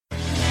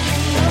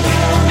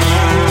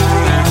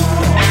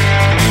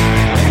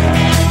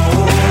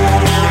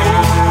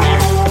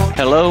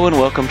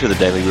welcome to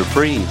the Daily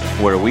Reprieve,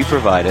 where we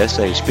provide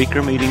SA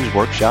speaker meetings,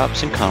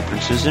 workshops, and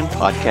conferences in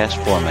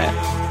podcast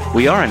format.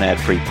 We are an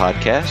ad-free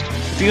podcast.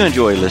 If you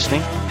enjoy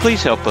listening,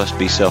 please help us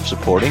be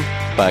self-supporting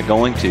by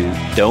going to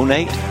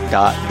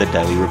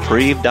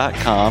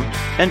donate.thedailyreprieve.com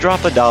and drop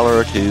 $1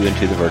 or $2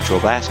 into the virtual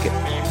basket.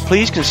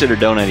 Please consider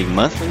donating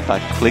monthly by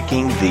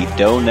clicking the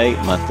Donate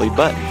Monthly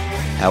button.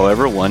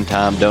 However,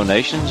 one-time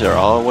donations are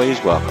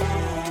always welcome.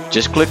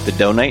 Just click the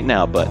Donate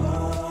Now button.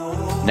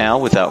 Now,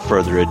 without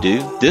further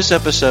ado, this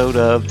episode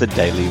of the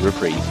Daily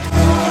Reprieve.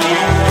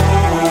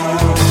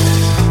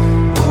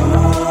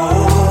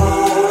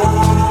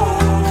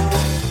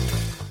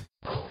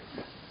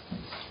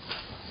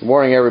 Good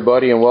morning,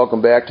 everybody, and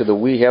welcome back to the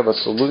We Have a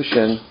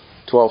Solution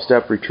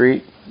 12-step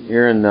retreat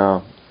here in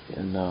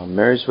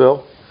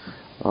Marysville.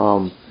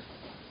 My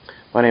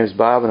name is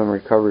Bob, and I'm a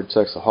recovered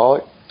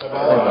sexaholic. Hi,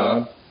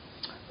 Bob.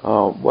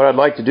 What I'd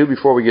like to do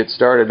before we get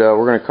started,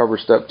 we're going to cover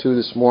step 2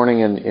 this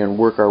morning and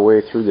work our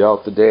way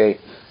throughout the day.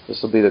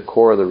 This will be the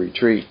core of the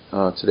retreat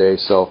today.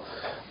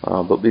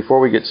 But before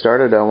we get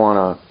started, I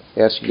want to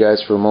ask you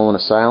guys for a moment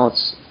of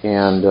silence,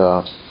 and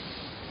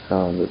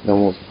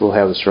then we'll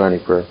have the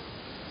Serenity Prayer.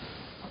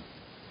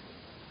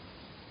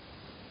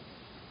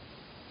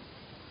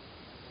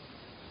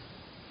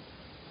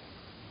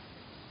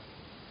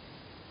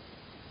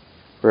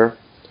 Prayer.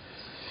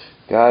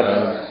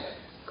 God,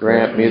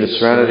 grant me the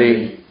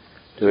serenity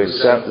to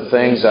accept the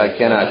things I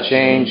cannot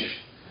change,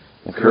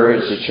 the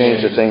courage to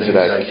change the things that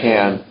I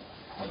can,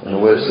 and the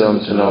wisdom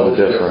to know the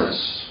difference.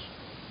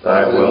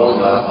 Thy will,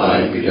 not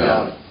mine, be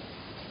done.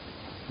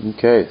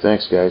 Okay,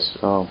 thanks, guys.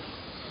 You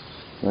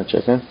want to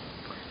check in?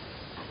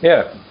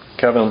 Yeah,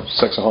 Kevin,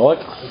 sexaholic.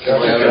 Yeah.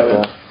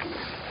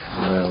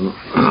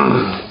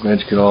 Glad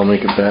you could all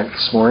make it back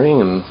this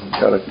morning, and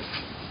got a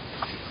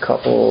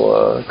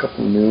couple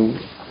new.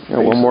 Yeah,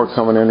 one more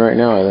coming in right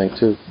now, I think,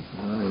 too.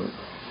 Right.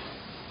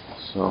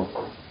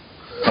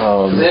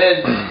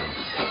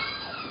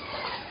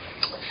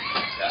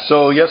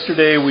 So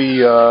yesterday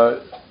we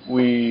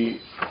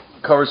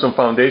covered some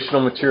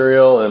foundational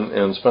material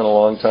and spent a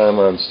long time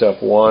on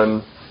step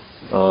 1.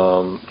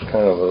 Kind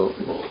of a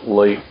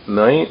late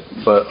night,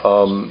 but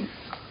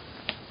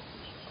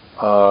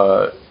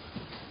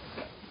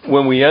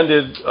when we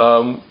ended,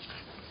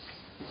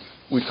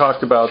 we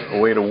talked about a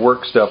way to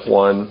work step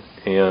 1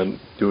 and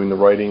doing the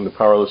writing, the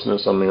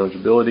powerlessness,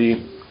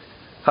 unmanageability.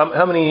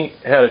 How many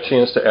had a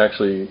chance to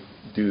actually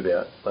do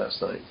that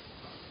last night?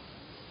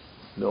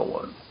 No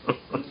one.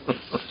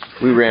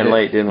 We ran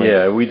late, didn't we?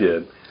 Yeah, we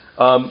did.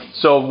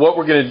 So what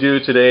we're going to do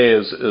today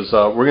is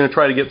we're going to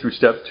try to get through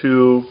step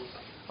 2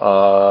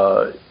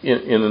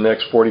 in the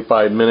next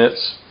 45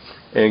 minutes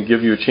and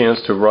give you a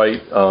chance to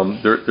write.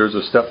 There's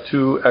a step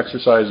 2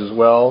 exercise as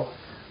well.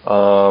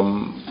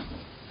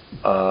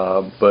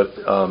 But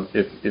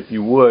if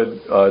you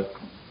would,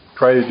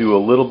 try to do a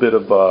little bit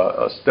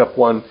of step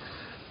 1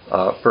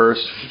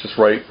 first. Just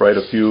write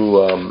a few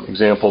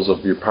examples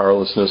of your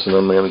powerlessness and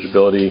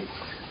unmanageability.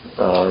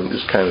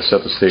 Just kind of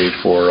set the stage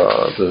for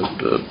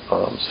the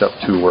step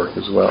 2 work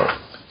as well.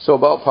 So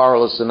about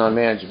powerless and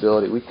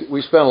unmanageability,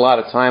 we spent a lot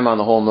of time on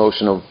the whole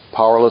notion of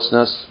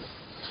powerlessness.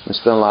 We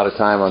spent a lot of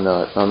time on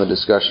the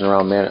discussion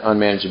around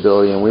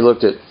unmanageability, and we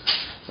looked at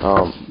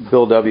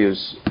Bill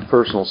W.'s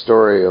personal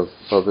story of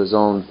his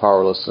own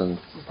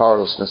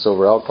powerlessness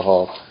over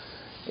alcohol.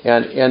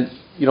 And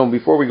you know,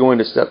 before we go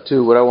into step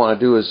 2, what I want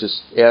to do is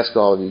just ask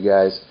all of you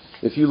guys,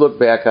 if you look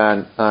back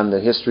on the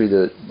history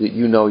that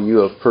you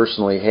have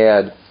personally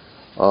had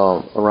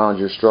around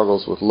your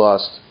struggles with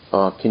lust,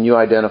 can you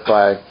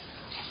identify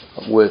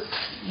with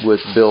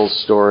Bill's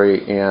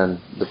story and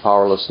the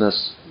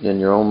powerlessness in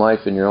your own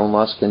life, in your own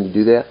lust? Can you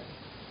do that?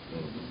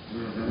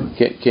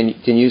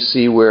 Can you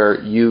see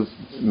where you've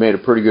made a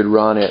pretty good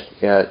run at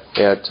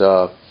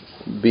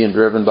being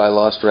driven by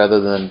lust rather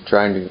than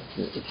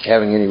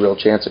having any real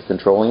chance of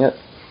controlling it?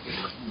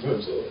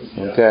 Absolutely.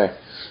 Yeah. Okay.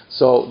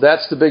 So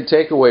that's the big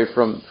takeaway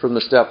from the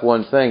step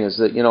 1 thing, is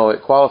that, you know,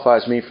 it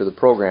qualifies me for the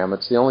program.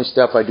 It's the only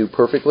step I do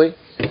perfectly.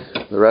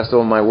 The rest of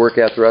them I work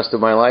at the rest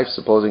of my life,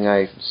 supposing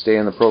I stay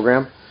in the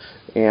program.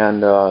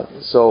 And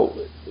so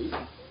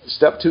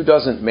step 2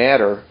 doesn't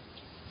matter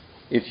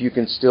if you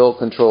can still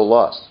control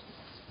lust.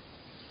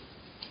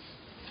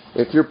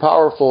 If you're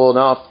powerful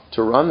enough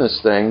to run this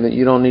thing, then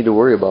you don't need to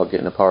worry about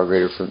getting a power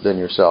greater than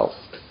yourself.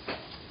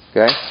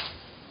 Okay?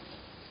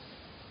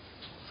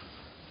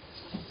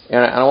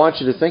 And I want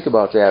you to think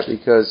about that,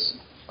 because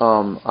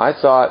I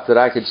thought that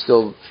I could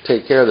still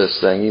take care of this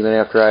thing even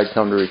after I had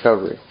come to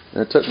recovery.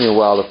 And it took me a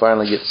while to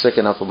finally get sick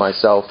enough of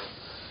myself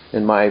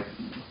in my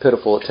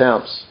pitiful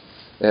attempts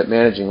at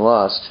managing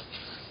lust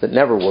that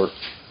never worked,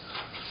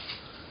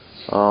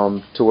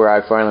 to where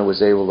I finally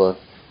was able to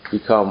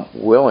become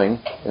willing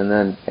and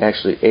then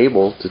actually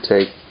able to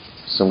take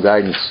some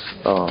guidance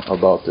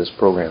about this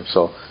program.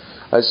 So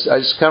I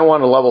just kind of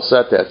want to level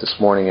set that this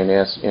morning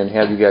and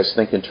have you guys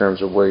think in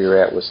terms of where you're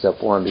at with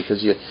step 1,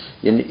 because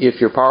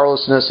if your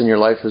powerlessness in your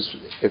life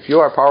if you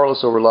are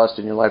powerless over lust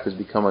and your life has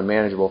become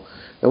unmanageable,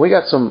 then we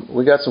got some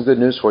good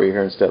news for you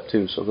here in step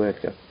 2. So go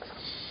ahead, Ken.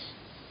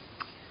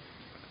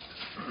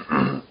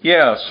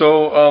 Yeah,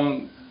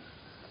 so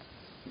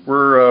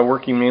we're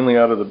working mainly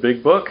out of the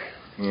Big Book,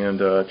 and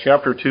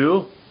Chapter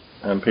 2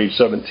 on page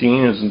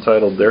 17 is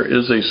entitled, There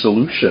is a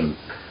Solution.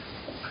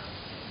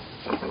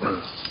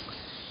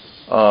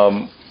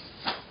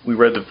 We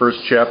read the first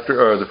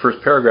chapter, or the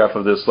first paragraph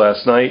of this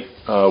last night.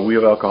 We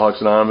of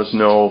Alcoholics Anonymous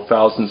know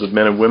thousands of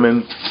men and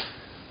women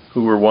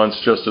who were once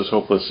just as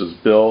hopeless as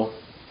Bill.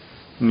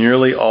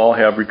 Nearly all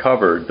have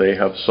recovered. They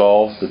have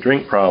solved the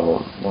drink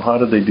problem. Well, how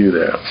did they do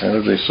that? How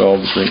did they solve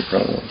the drink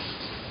problem?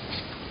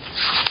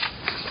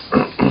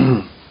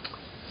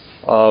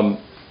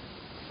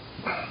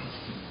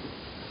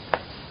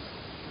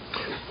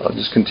 I'll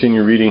just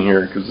continue reading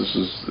here because this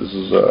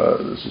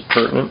is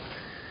pertinent.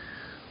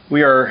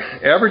 We are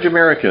average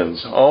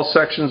Americans. All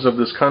sections of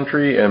this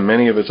country and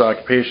many of its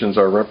occupations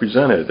are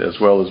represented,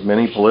 as well as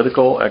many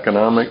political,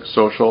 economic,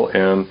 social,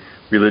 and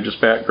religious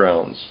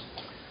backgrounds.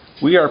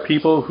 We are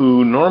people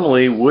who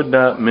normally would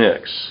not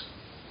mix.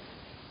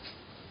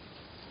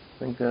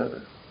 Think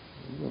that?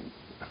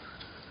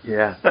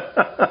 Yeah.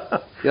 I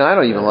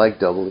don't even like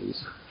double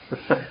E's. I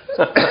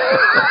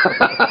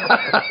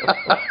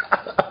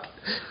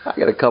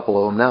got a couple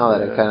of them now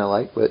that I kind of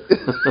like, but...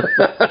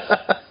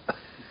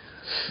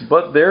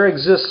 But there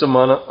exists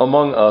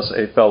among us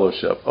a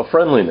fellowship, a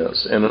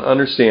friendliness, and an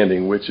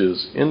understanding which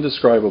is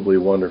indescribably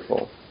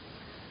wonderful.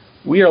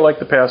 We are like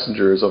the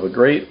passengers of a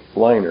great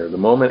liner the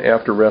moment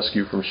after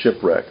rescue from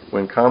shipwreck,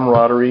 when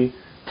camaraderie,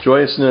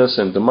 joyousness,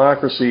 and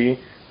democracy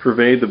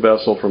pervade the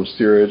vessel from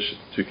steerage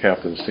to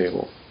captain's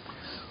table.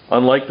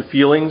 Unlike the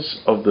feelings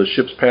of the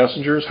ship's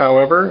passengers,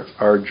 however,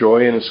 our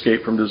joy in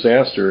escape from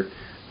disaster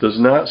does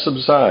not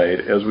subside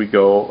as we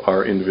go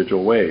our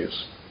individual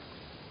ways.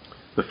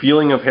 The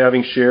feeling of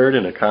having shared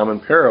in a common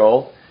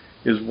peril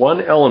is one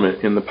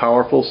element in the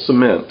powerful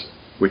cement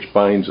which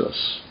binds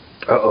us.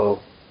 Uh-oh.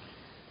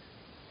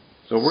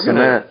 So we're going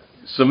to...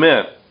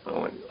 Cement.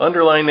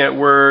 Underline that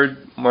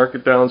word, mark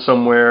it down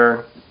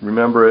somewhere,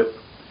 remember it.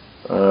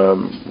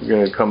 We're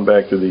going to come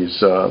back to these,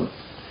 some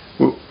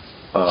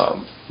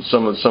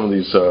of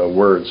these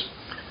words.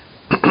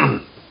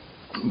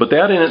 But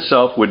that in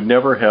itself would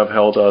never have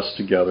held us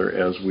together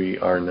as we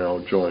are now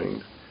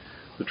joined.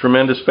 The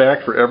tremendous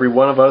fact for every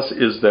one of us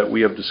is that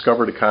we have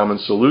discovered a common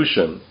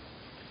solution.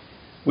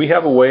 We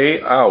have a way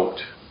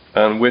out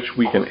on which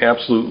we can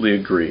absolutely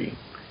agree,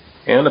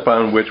 and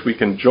upon which we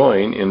can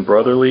join in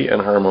brotherly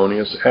and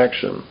harmonious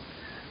action.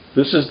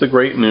 This is the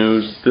great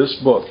news this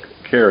book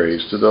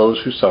carries to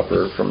those who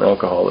suffer from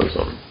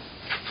alcoholism.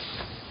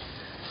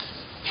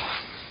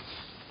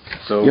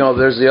 So,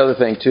 there's the other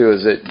thing too,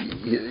 is that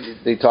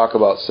they talk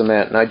about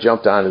cement, and I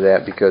jumped onto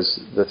that because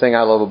the thing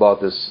I love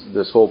about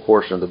this whole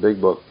portion of the Big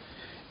Book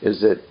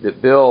is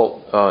that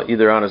Bill,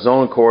 either on his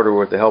own accord or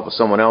with the help of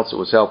someone else that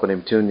was helping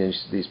him tune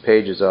these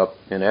pages up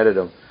and edit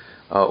them,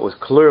 was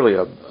clearly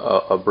a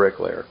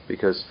bricklayer,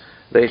 because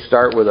they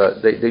start with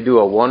they do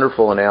a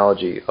wonderful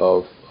analogy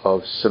of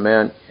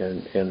cement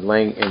and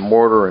laying and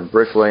mortar and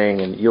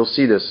bricklaying, and you'll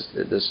see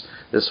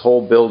this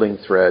whole building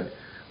thread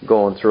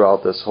going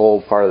throughout this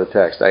whole part of the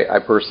text. I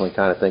personally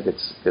kind of think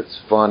it's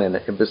fun, and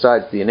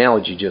besides, the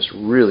analogy just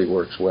really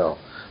works well.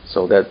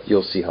 So that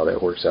you'll see how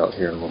that works out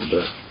here in a little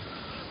bit.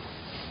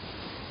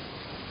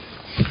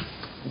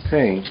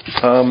 Okay.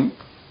 Can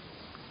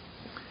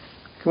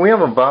we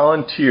have a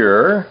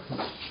volunteer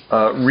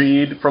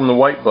read from the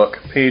White Book,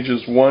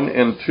 pages 1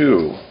 and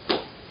 2?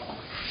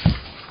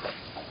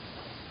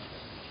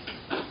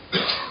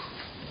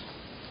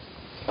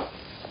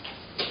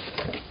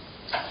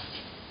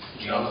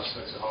 John, the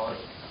sexaholic.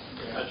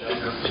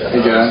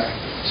 Hey, John.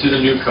 To the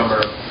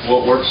newcomer,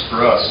 what works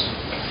for us?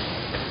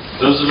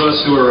 Those of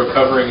us who are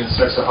recovering in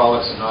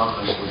Sexaholics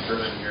Anonymous were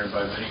driven here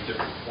by many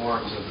different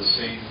forms of the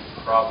same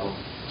problem.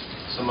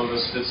 Some of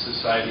us fit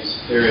society's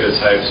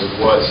stereotypes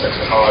of what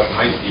sexaholic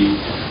might be,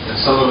 and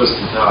some of us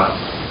did not.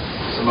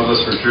 Some of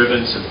us were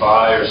driven to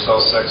buy or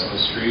sell sex on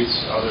the streets,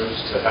 others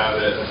to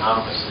have it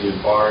anonymously in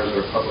bars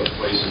or public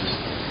places.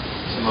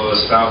 Some of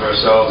us found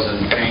ourselves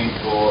in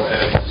painful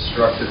and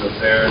destructive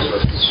affairs or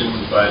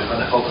consumed by an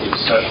unhealthy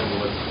obsession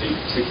with a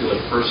particular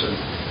person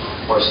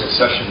or a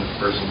succession of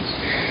persons.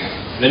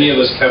 Many of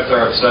us kept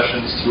our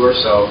obsessions to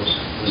ourselves,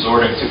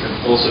 resorting to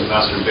compulsive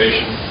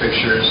masturbation,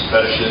 pictures,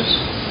 fetishes,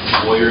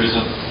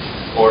 voyeurism,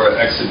 or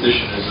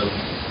exhibitionism.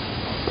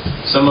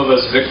 Some of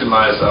us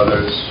victimized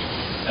others,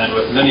 and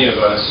with many of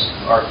us,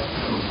 our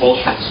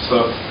compulsions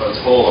took a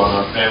toll on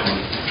our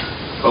family,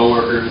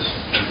 co-workers,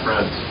 and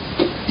friends.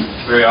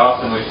 Very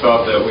often we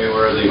felt that we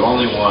were the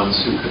only ones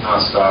who could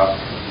not stop,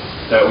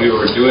 that we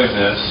were doing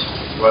this,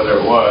 whether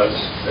it was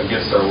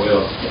against our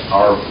will.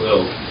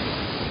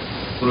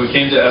 When we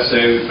came to SA,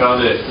 we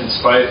found that in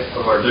spite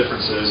of our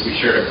differences, we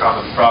shared a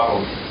common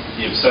problem,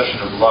 the obsession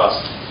of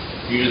lust,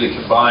 usually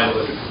combined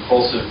with a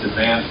compulsive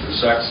demand for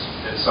sex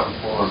in some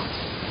form.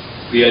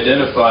 We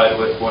identified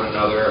with one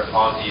another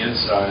on the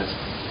inside.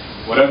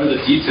 Whatever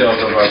the details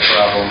of our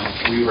problem,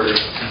 we were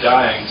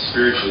dying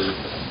spiritually,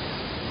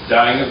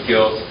 dying of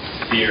guilt,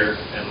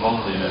 fear, and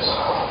loneliness.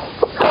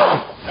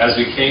 As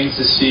we came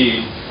to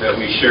see that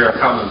we share a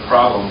common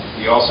problem,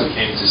 we also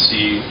came to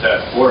see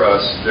that for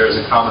us there is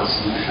a common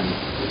solution,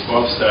 the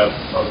 12-step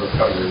of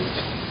recovery,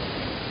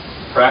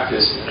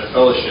 practiced in a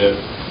fellowship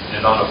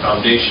and on a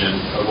foundation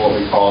of what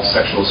we call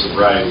sexual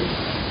sobriety.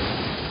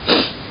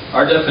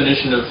 Our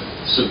definition of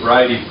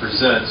sobriety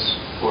presents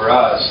for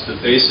us the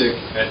basic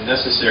and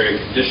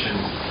necessary condition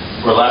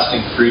for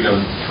lasting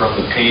freedom from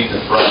the pain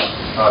that brought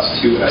us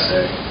to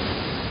SA.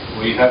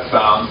 We have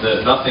found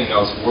that nothing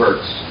else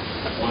works.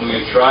 When we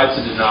have tried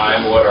to deny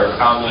what our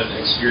common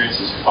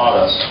experiences taught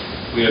us,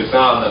 we have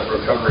found that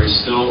recovery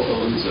still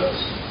eludes us.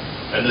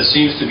 And this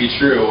seems to be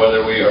true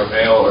whether we are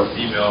male or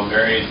female,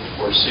 married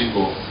or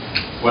single,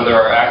 whether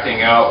our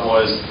acting out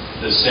was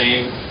the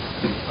same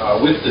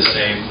with the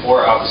same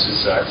or opposite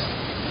sex,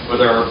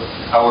 whether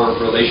our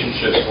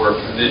relationships were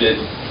committed,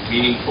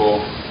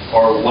 meaningful,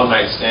 or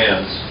one-night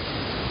stands,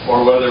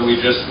 or whether we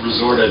just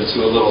resorted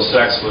to a little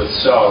sex with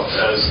self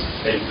as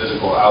a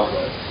physical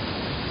outlet.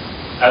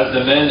 As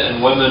the men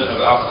and women of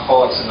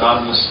Alcoholics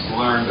Anonymous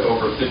learned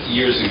over 50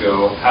 years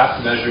ago,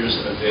 half measures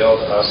availed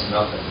us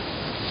nothing.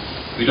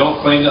 We don't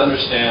claim to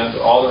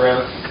understand all the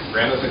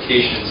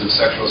ramifications of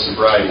sexual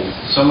sobriety.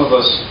 Some of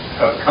us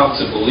have come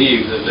to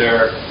believe that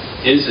there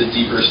is a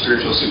deeper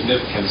spiritual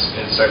significance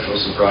in sexual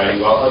sobriety,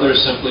 while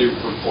others simply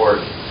report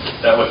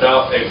that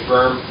without a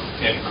firm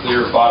and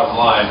clear bottom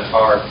line,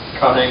 our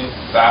cunning,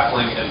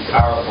 baffling, and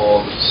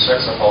powerful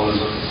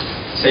sexaholism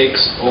takes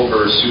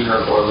over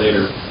sooner or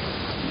later.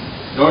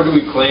 Nor do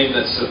we claim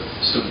that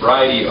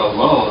sobriety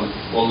alone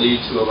will lead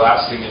to a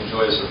lasting and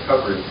joyous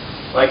recovery.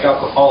 Like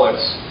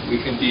alcoholics, we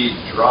can be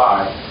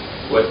dry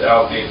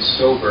without being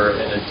sober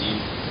in a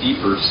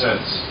deeper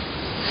sense.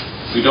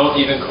 We don't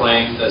even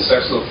claim that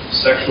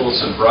sexual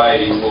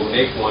sobriety will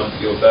make one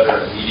feel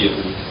better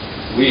immediately.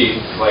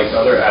 We, like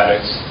other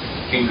addicts,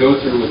 can go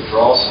through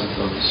withdrawal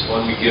symptoms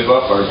when we give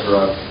up our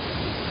drug.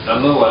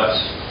 Nonetheless,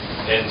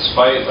 in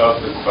spite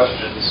of the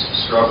questions,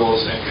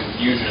 struggles, and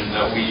confusion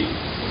that we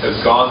have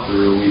gone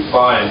through, we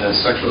find that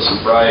sexual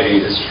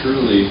sobriety is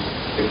truly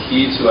the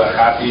key to a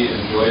happy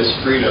and joyous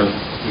freedom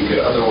we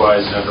could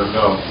otherwise never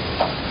know.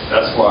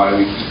 That's why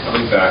we keep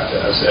coming back to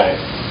SA.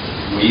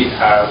 We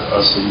have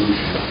a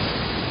solution.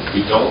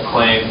 We don't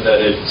claim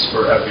that it's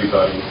for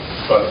everybody,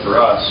 but for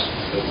us,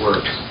 it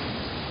works.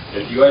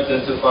 If you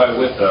identify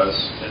with us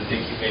and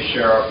think you may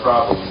share our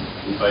problem,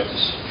 we'd like to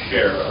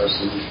share our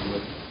solution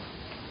with you.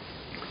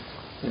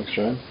 Thanks,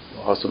 John.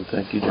 Awesome.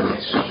 Thank you, John.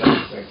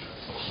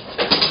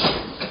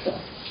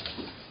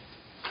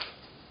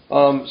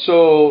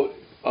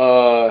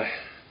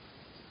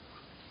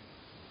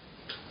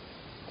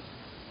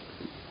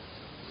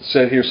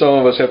 Said here, some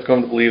of us have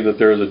come to believe that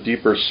there is a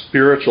deeper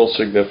spiritual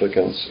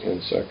significance in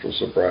sexual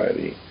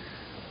sobriety.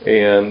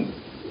 And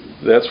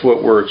that's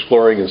what we're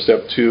exploring in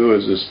step 2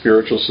 is a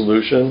spiritual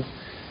solution.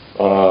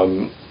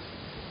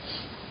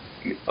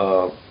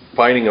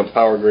 Finding a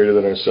power greater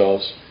than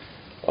ourselves.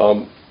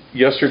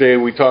 Yesterday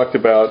we talked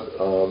about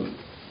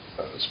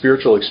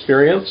spiritual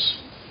experience.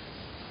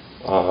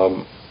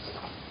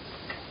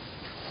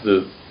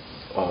 The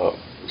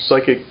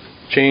psychic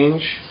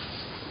change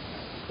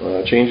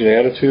in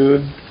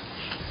attitude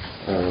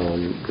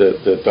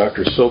that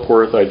Dr.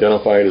 Silkworth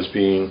identified as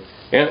being,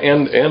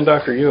 and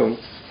Dr. Jung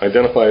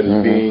identified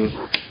as being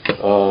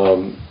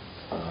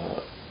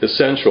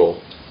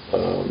essential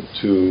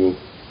to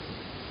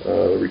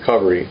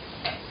recovery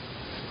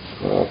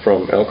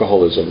from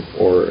alcoholism,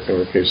 or in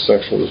our case,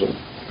 sexaholism.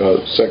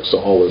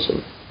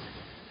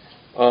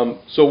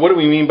 So what do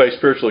we mean by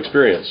spiritual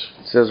experience?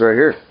 It says right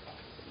here.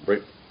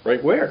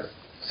 Right where?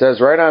 It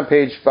says right on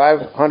page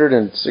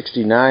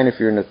 569 if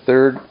you're in the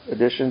 3rd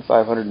edition,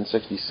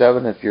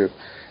 567 if you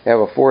have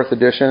a 4th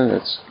edition.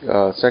 It's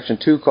section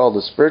 2 called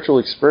the spiritual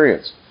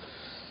experience.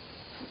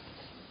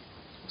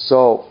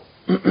 So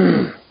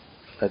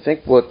I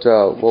think what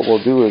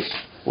we'll do is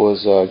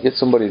get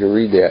somebody to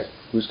read that.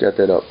 Who's got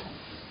that up?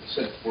 You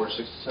said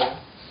 467?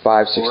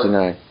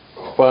 569.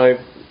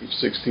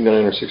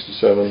 569 or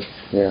 67.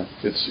 Yeah.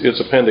 It's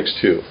appendix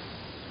 2.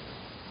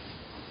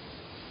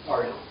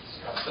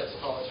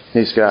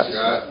 Hey, Scott.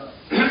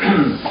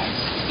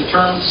 The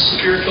terms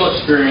spiritual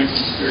experience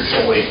and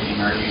spiritual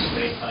awakening are used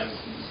many times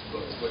in this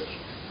book, which,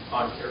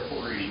 upon careful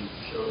reading,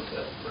 shows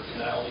that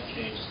personality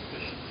change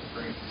sufficient to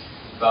bring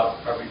about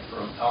recovery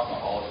from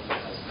alcoholism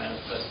has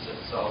manifested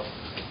itself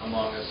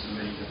among us in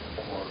many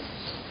different forms.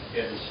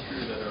 Yet it is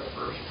true that our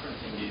first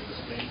printing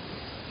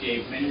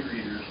gave many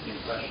readers the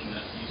impression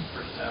that these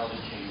personality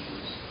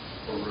changes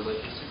or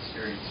religious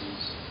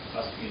experiences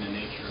must be in the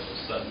nature of a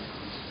sudden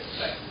and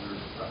spectacular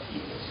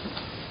upheaval.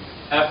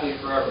 Happily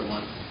for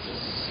everyone,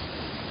 this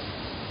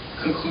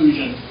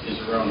conclusion is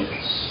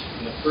erroneous.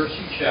 In the first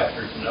few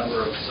chapters, a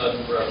number of sudden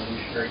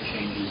revolutionary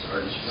changes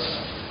are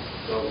described.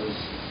 Though it was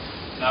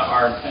not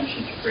our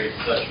intention to create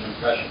such an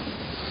impression,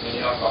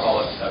 many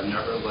alcoholics have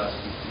nevertheless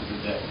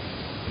concluded that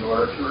in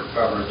order to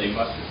recover, they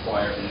must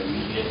acquire an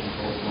immediate and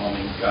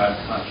overwhelming God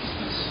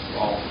consciousness,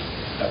 followed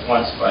at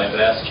once by a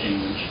vast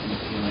change in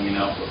feeling and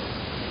outlook.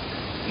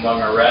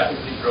 Among our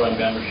rapidly growing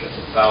membership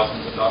of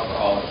thousands of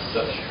alcoholics,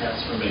 such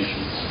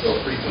transformations,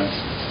 though frequent,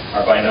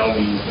 are by no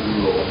means the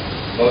rule.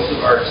 Most of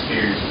our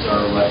experiences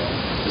are what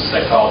the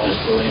psychologist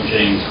William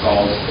James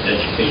calls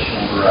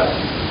educational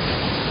variety,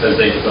 because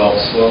they develop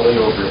slowly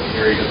over a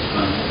period of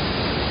time.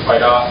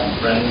 Quite often,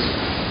 friends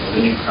of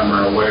the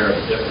newcomer are aware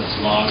of the difference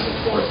long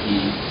before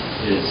he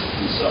is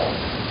himself.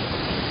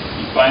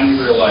 He finally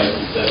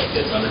realizes that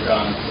he has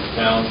undergone a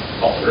profound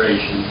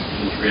alteration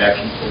in his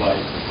reaction to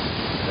life,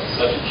 that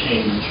such a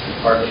change could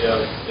hardly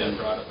have been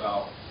brought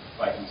about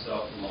by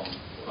himself alone.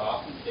 What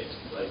often takes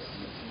place in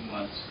a few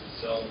months could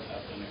seldom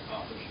have been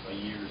accomplished by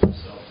years of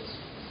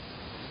self-discipline.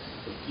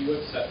 With few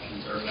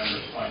exceptions, our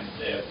members find that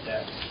they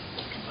have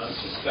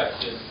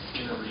unsuspected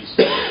inner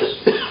resources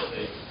that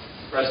they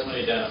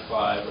presently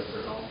identify with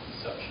their own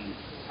conception of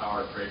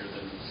power greater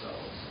than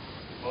themselves.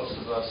 Most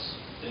of us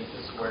think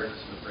this awareness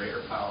of a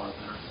greater power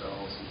than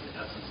ourselves is the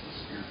essence of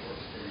spiritual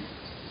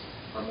experience.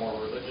 Our more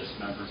religious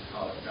members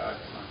call it God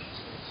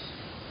consciousness.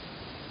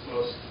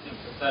 Most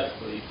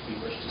empathetically, we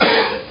wish to say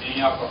that any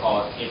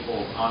alcoholic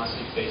capable of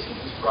honestly facing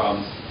his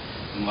problems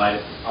in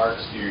light of our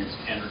experience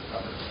can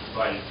recover,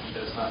 provided he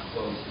does not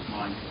close his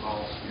mind to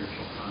all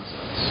spiritual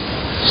concepts.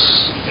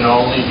 He can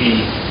only be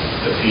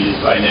defeated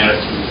by an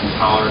attitude of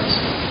intolerance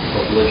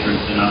or belligerent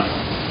denial.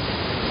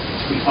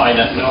 We find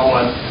that no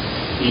one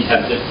need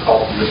have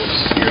difficulty with the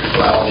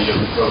spirituality of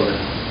the program.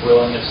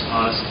 Willingness,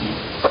 honesty,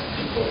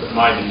 and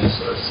open-mindedness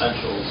are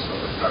essentials of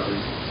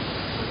recovery,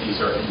 but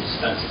these are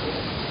indispensable.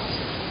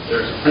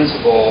 There is a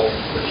principle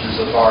which is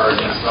a bar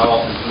against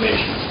all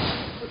information,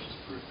 which is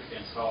proof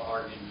against all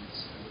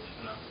arguments, and which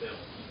cannot fail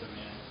to keep a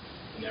man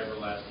in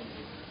everlasting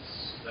ignorance.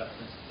 That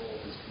principle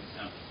is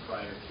contempt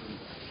prior to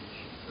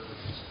investigation for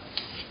respect.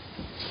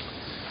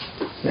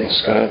 Thanks,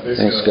 Scott.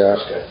 Thanks, Scott.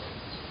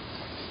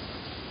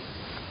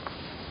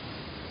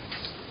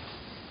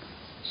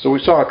 So we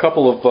saw a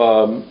couple of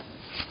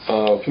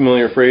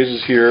familiar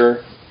phrases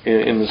here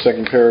in the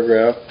second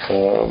paragraph.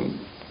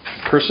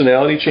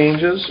 Personality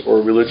changes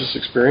or religious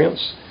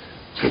experience.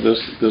 So this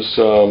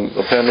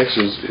appendix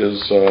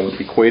is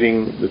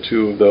equating the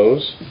two of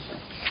those.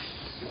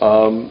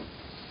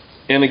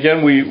 And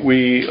again,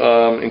 we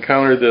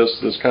encountered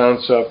this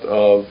concept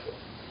of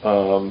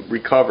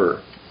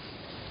recover,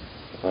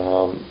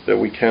 that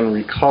we can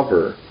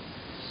recover,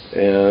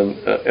 and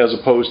as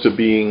opposed to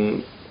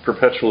being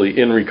perpetually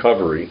in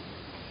recovery.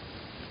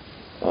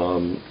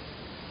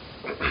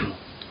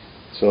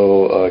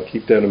 So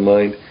keep that in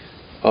mind.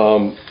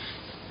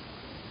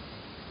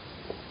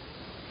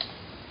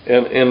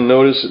 And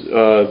notice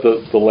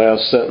the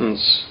last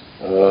sentence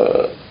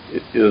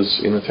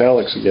is in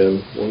italics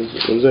again. What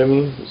does that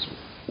mean?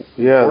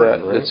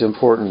 Right? It's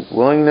important.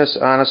 Willingness,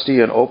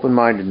 honesty, and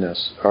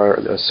open-mindedness are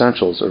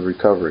essentials of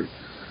recovery.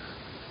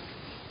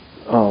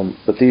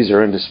 But these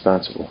are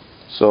indispensable.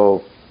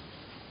 So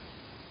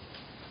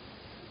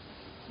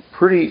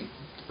pretty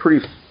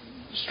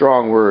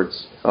strong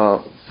words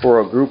for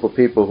a group of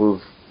people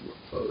who've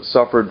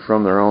suffered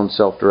from their own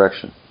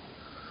self-direction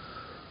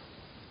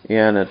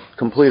and a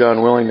complete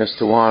unwillingness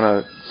to want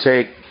to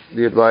take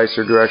the advice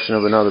or direction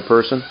of another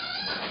person.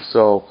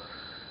 So,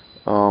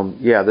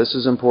 this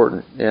is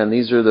important, and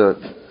these are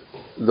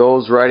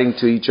those writing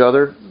to each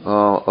other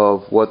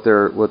of what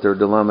their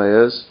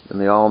dilemma is, and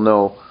they all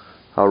know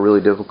how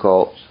really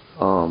difficult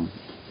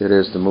it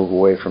is to move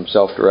away from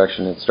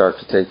self-direction and start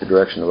to take the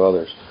direction of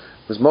others.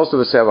 Because most of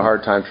us have a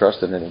hard time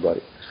trusting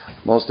anybody.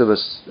 Most of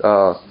us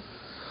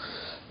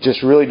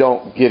just really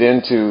don't get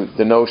into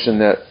the notion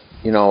that,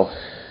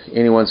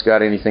 anyone's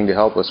got anything to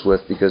help us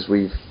with, because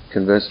we've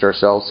convinced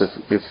ourselves,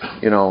 if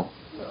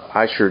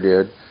I sure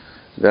did,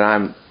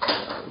 that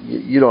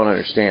you don't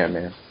understand,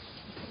 man.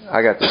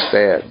 I got this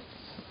bad.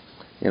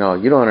 You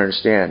don't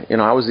understand.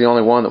 I was the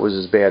only one that was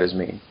as bad as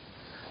me.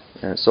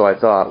 And so I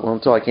thought, well,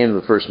 until I came to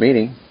the first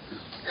meeting.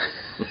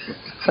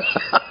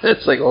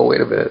 It's like, oh,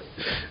 wait a minute.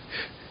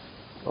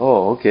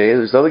 Oh, okay,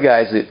 there's other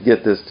guys that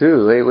get this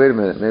too. Hey, wait a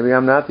minute, maybe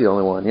I'm not the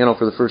only one,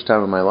 for the first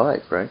time in my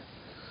life, right?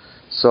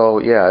 So,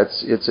 yeah,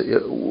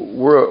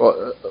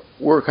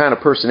 we're a kind of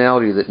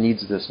personality that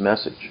needs this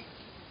message.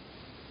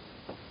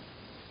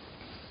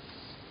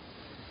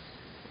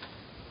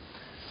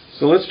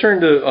 So let's turn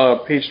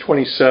to page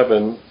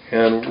 27,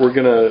 and we're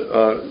going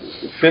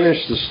to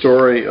finish the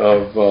story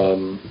of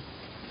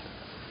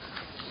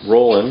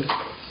Roland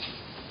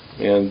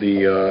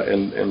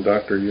and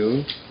Dr.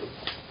 Jung.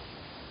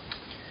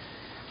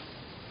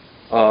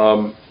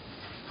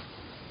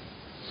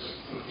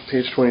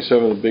 Page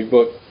 27 of the big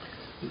book.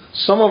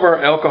 Some of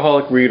our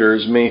alcoholic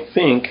readers may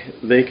think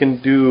they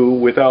can do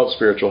without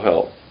spiritual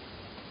help.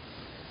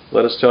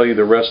 Let us tell you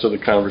the rest of the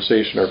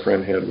conversation our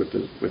friend had with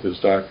his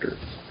doctor.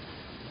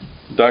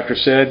 The doctor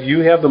said,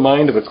 "You have the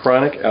mind of a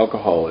chronic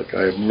alcoholic.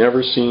 I have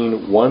never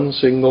seen one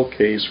single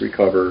case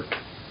recover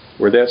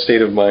where that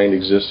state of mind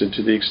existed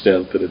to the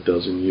extent that it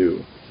does in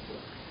you."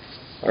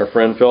 Our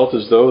friend felt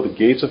as though the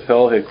gates of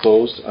hell had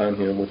closed on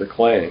him with a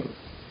clang.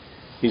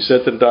 He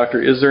said to the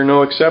doctor, "Is there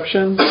no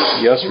exception?"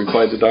 "Yes,"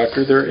 replied the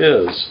doctor, "there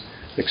is.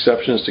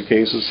 Exceptions to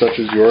cases such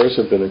as yours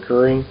have been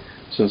occurring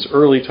since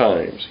early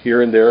times.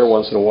 Here and there,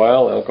 once in a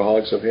while,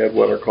 alcoholics have had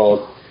what are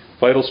called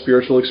vital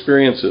spiritual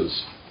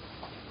experiences.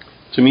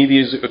 To me,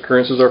 these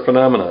occurrences are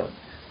phenomena.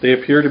 They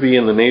appear to be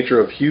in the nature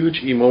of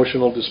huge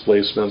emotional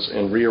displacements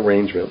and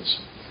rearrangements.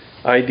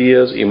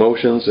 Ideas,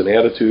 emotions, and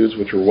attitudes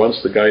which were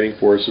once the guiding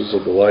forces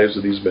of the lives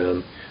of these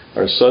men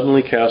are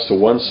suddenly cast to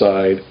one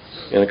side,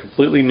 and a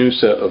completely new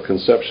set of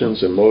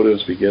conceptions and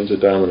motives begin to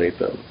dominate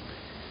them.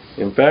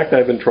 In fact,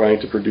 I've been trying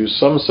to produce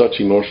some such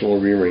emotional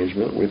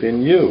rearrangement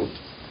within you.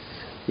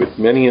 With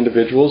many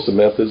individuals, the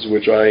methods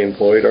which I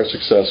employed are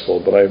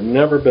successful, but I have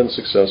never been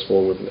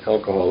successful with an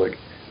alcoholic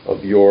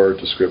of your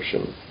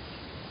description.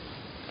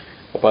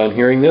 Upon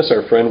hearing this,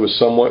 our friend was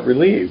somewhat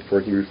relieved,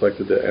 for he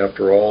reflected that,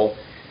 after all,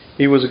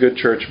 he was a good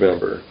church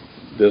member.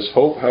 This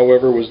hope,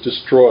 however, was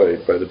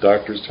destroyed by the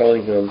doctors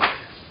telling him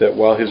that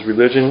while his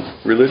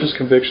religious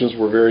convictions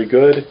were very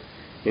good,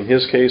 in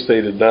his case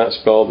they did not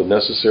spell the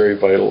necessary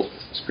vital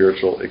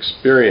spiritual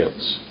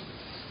experience.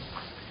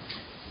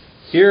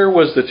 Here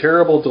was the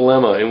terrible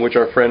dilemma in which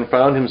our friend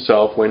found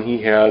himself when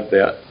he had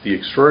the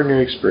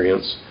extraordinary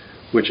experience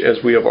which,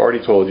 as we have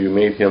already told you,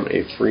 made him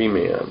a free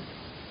man.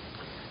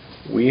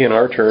 We, in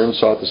our turn,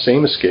 sought the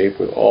same escape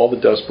with all the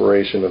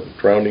desperation of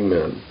drowning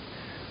men.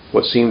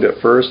 What seemed at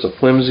first a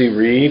flimsy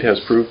reed has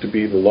proved to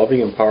be the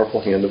loving and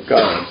powerful hand of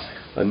God.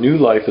 A new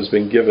life has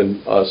been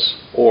given us,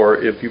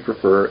 or, if you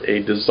prefer,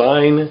 a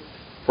design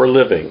for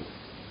living.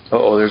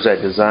 Oh, there's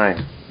that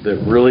design. That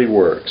really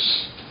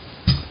works.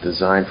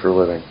 Design for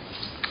living.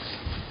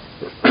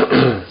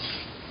 And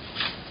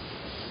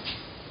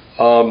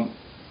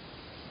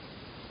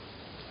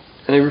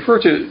I refer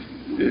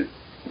to,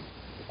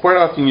 quite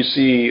often you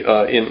see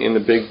in the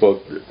big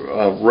book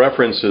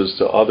references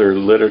to other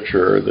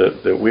literature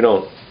that we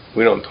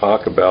don't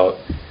talk about.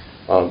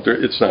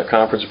 It's not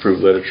conference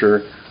approved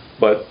literature,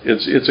 but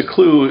it's a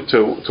clue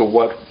to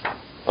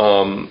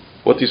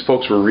what these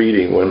folks were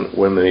reading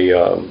when they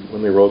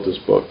wrote this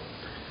book.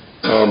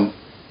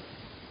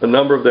 A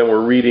number of them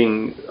were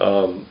reading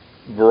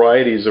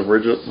varieties of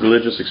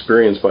religious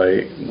experience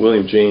by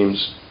William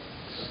James,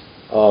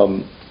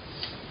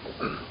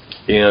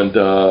 and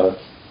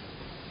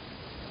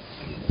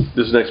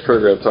this next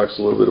paragraph talks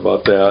a little bit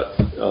about that.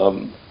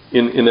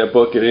 In that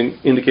book, it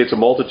indicates a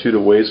multitude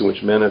of ways in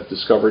which men have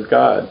discovered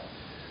God.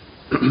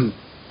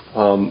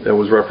 It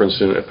was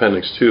referenced in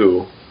Appendix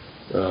 2,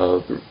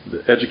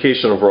 the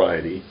educational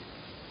variety.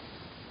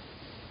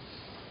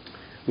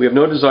 We have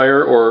no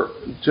desire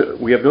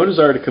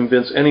to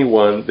convince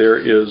anyone there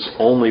is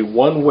only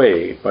one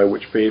way by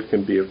which faith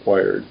can be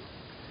acquired.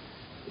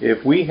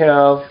 If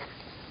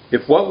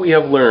what we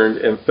have learned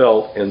and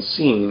felt and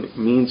seen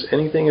means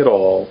anything at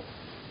all,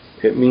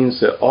 it means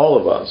that all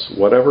of us,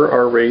 whatever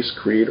our race,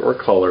 creed, or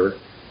color,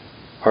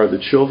 are the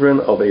children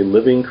of a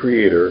living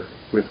Creator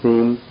with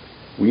whom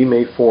we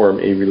may form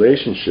a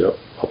relationship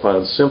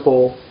upon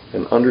simple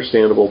and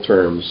understandable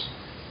terms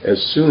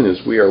as soon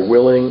as we are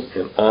willing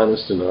and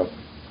honest enough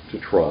to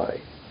try.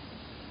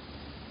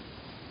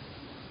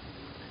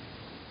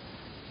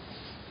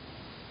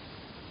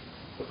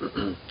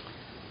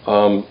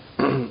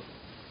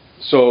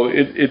 So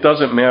it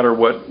doesn't matter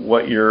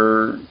what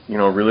your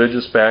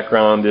religious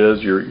background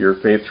is, your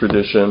faith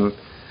tradition.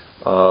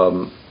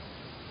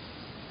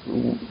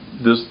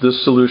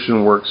 This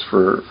solution works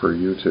for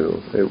you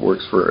too. It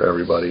works for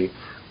everybody.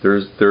 There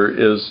is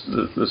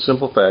the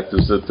simple fact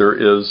is that there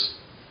is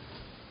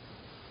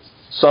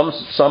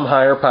some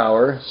higher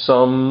power,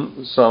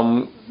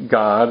 some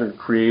God or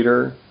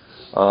Creator,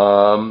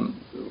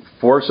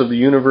 force of the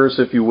universe,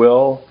 if you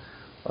will.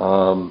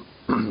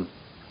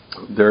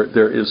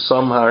 There is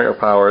some higher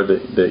power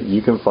that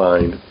you can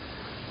find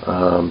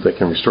that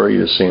can restore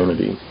you to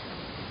sanity,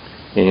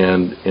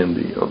 and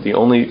the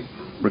only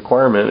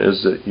requirement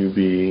is that you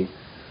be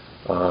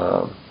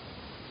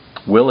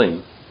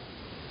willing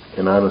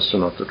and honest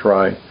enough to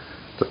try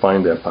to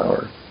find that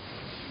power.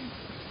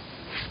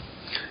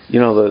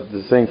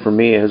 The thing for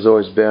me has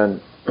always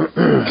been,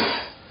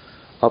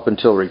 up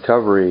until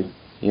recovery,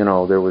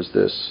 there was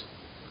this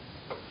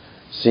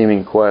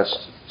seeming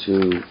quest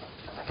to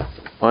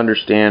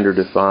understand or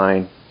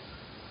define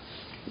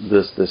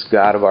this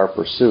God of our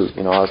pursuit.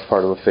 I was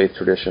part of a faith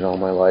tradition all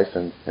my life,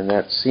 and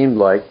that seemed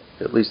like,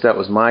 at least that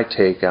was my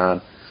take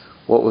on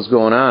what was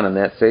going on in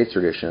that faith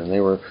tradition.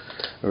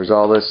 There was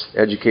all this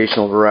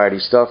educational variety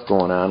stuff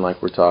going on,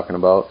 like we're talking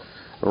about,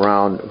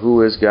 around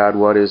who is God,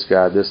 what is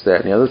God, this,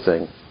 that, and the other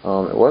thing.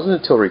 It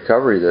wasn't until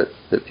recovery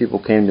that people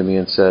came to me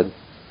and said,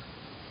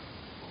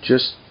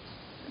 just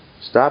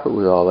stop it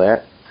with all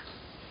that,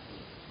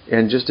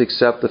 and just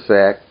accept the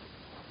fact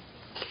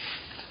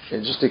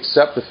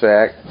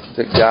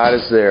that God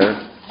is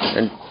there,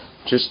 and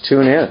just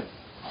tune in.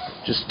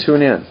 Just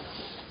tune in.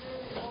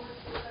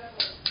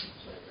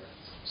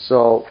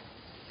 So,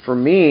 for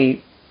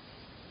me,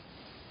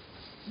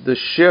 the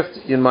shift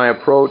in my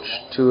approach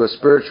to a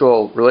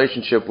spiritual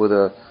relationship with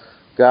a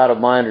God of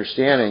my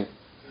understanding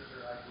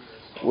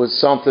was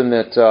something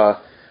that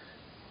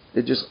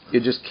it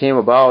just came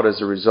about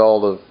as a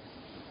result of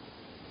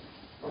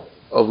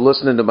of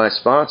listening to my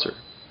sponsor.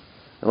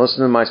 And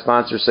listening to my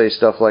sponsor say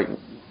stuff like,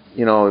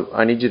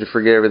 I need you to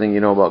forget everything you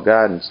know about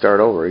God and start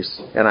over.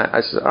 And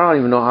I said, I don't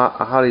even know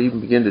how to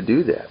even begin to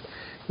do that.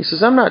 He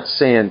says, I'm not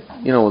saying,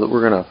 that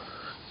we're going to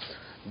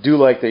do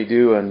like they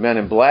do in Men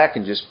in Black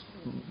and just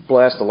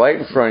blast a light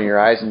in front of your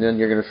eyes and then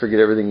you're going to forget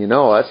everything you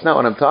know. That's not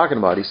what I'm talking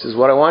about. He says,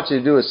 what I want you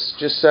to do is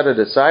just set it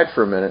aside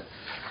for a minute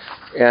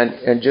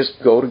and just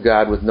go to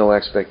God with no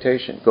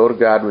expectation. Go to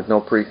God with no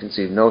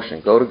preconceived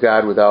notion. Go to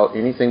God without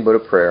anything but a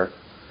prayer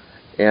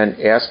and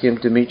ask Him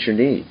to meet your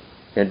need.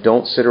 And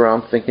don't sit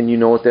around thinking you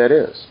know what that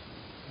is.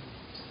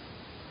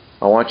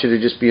 I want you to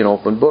just be an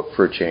open book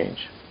for a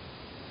change.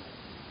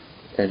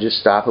 And just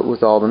stop it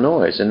with all the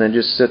noise. And then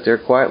just sit there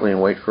quietly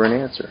and wait for an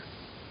answer.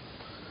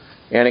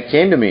 And it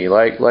came to me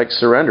like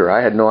surrender.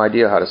 I had no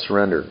idea how to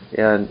surrender.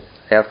 And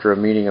after a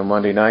meeting on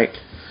Monday night,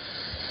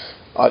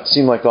 it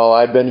seemed like all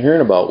I'd been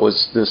hearing about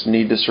was this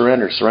need to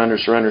surrender. 3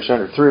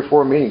 or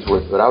 4 meetings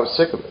worth of it. I was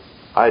sick of it.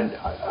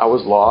 I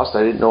was lost.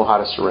 I didn't know how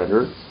to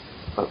surrender.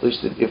 At least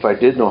if I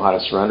did know how to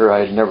surrender, I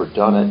had never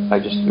done it.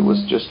 It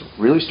was just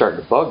really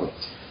starting to bug me,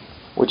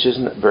 which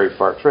isn't a very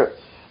far trip.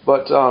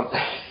 But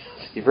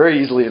you're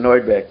very easily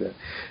annoyed back then.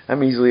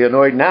 I'm easily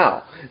annoyed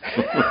now.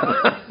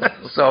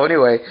 So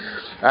anyway,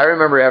 I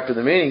remember after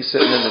the meeting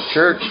sitting in the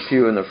church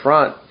pew in the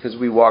front, because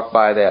we walked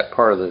by that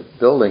part of the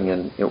building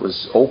and it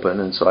was open,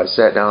 and so I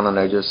sat down and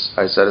I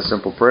said a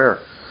simple prayer.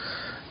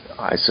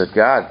 I said,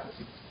 God,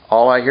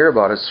 all I hear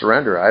about is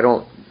surrender. I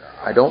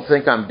don't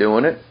think I'm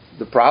doing it.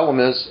 The problem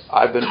is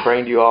I've been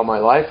praying to you all my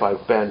life.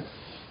 I've been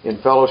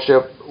in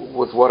fellowship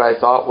with what I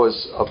thought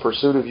was a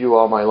pursuit of you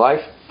all my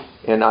life,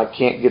 and I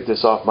can't get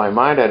this off my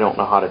mind. I don't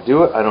know how to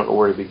do it. I don't know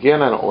where to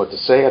begin. I don't know what to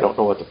say. I don't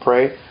know what to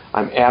pray.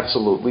 I'm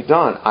absolutely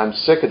done. I'm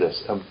sick of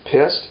this. I'm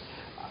pissed.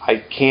 I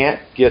can't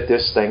get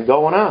this thing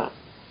going on.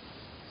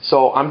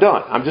 So I'm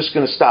done. I'm just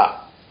going to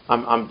stop.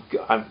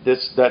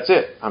 That's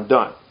it. I'm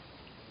done.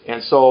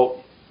 And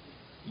so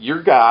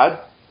you're God.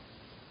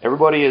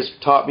 Everybody has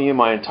taught me in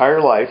my entire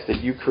life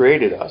that you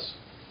created us.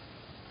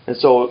 And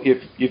so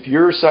if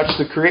you're such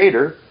the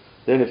creator,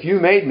 then if you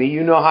made me,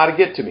 you know how to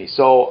get to me.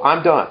 So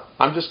I'm done.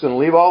 I'm just going to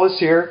leave all this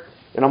here,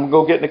 and I'm going to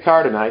go get in the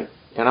car tonight,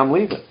 and I'm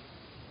leaving.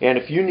 And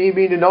if you need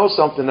me to know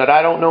something that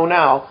I don't know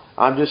now,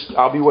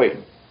 I'll be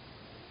waiting.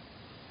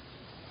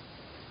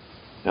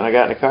 And I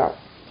got in the car.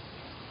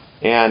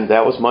 And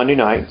that was Monday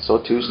night.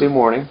 So Tuesday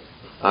morning,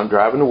 I'm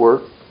driving to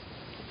work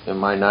in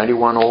my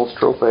 91 Olds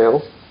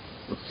Trofeo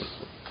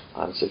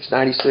on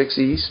 696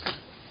 East.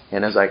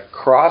 And as I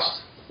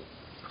crossed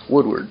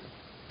Woodward,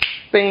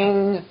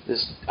 bing,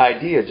 this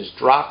idea just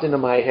dropped into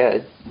my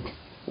head.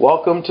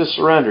 Welcome to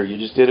surrender. You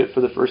just did it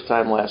for the first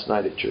time last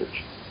night at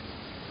church.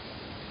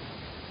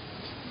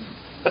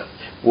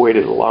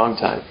 Waited a long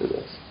time for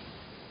this.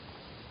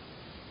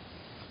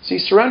 See,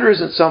 surrender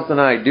isn't something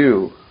I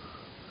do.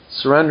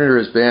 Surrender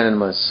is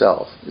abandonment of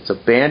self. It's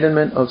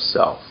abandonment of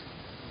self.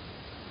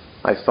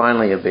 I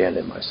finally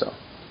abandoned myself.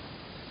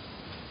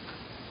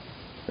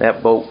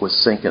 That boat was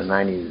sinking and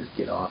I needed to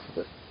get off of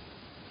it.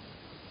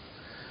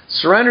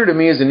 Surrender to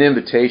me is an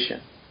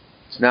invitation.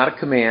 It's not a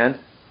command.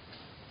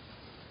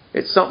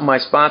 It's something my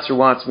sponsor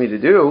wants me to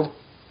do.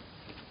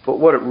 But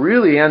what it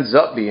really ends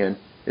up being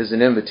is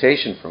an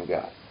invitation from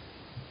God.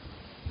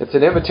 It's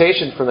an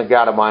invitation from the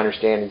God of my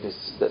understanding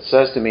that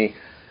says to me,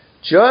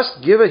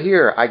 just give it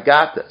here. I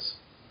got this.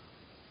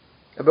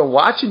 I've been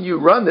watching you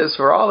run this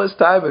for all this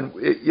time, and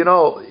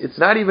it's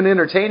not even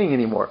entertaining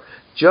anymore.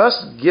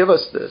 Just give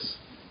us this.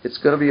 It's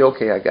going to be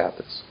okay. I got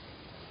this.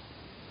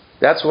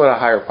 That's what a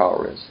higher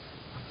power is.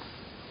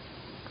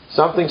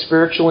 Something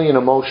spiritually and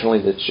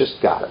emotionally that's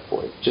just got it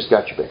for you. Just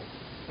got your back.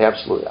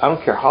 Absolutely. I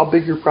don't care how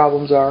big your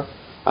problems are.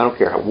 I don't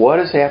care what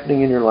is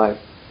happening in your life.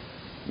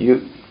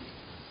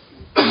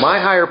 My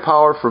higher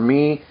power for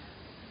me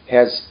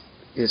is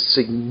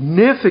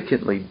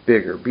significantly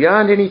bigger,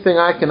 beyond anything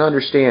I can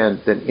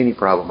understand, than any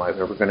problem I'm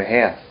ever going to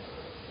have.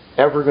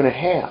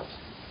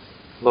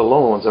 Let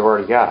alone the ones I've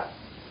already got.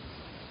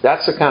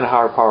 That's the kind of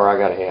higher power I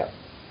got to have.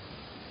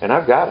 And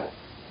I've got it.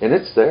 And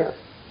it's there.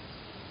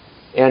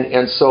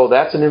 And so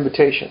that's an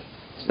invitation.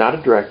 It's not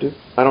a directive.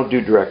 I don't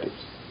do directives.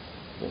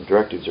 And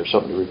directives are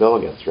something to rebel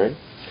against, right?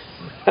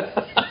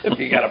 If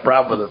you got a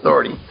problem with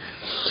authority.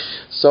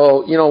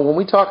 So, when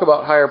we talk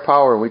about higher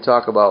power and we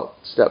talk about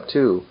step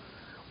 2,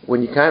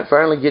 when you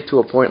finally get to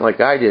a point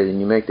like I did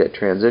and you make that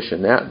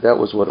transition, that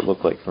was what it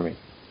looked like for me.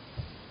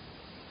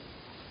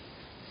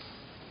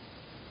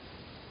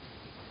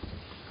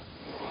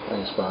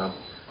 Thanks, Bob.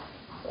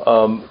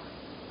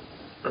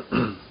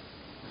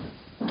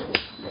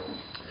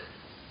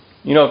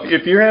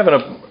 If you're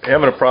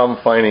having a problem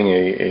finding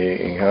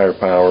a higher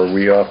power,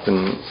 we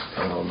often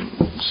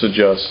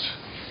suggest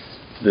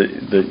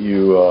that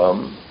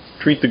you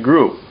treat the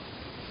group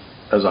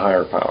as a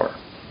higher power,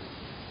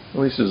 at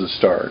least as a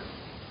start.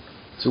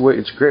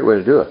 It's a great way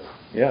to do it.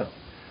 Yeah.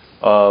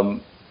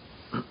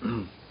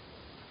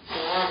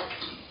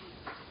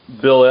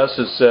 Bill S.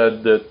 has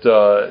said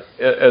that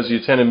as he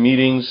attended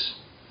meetings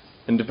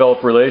and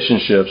developed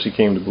relationships, he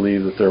came to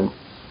believe that there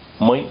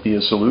might be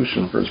a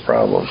solution for his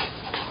problem.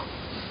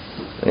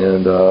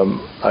 And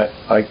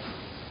I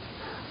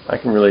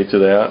can relate to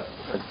that.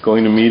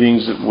 Going to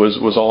meetings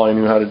was all I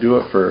knew how to do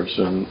at first,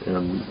 and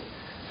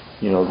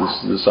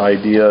this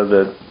idea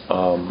that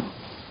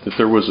that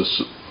there was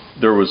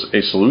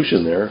a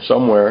solution there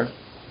somewhere,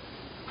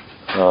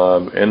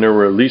 and there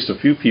were at least a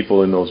few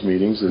people in those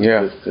meetings that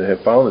had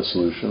found a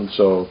solution.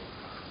 So.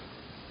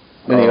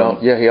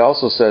 And he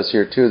also says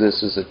here too,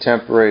 this was a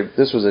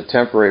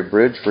temporary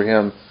bridge for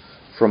him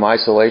from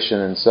isolation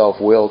and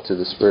self-will to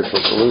the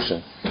spiritual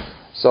solution.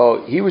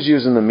 So he was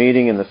using the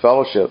meeting and the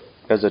fellowship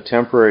as a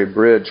temporary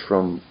bridge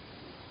from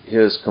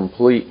his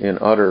complete and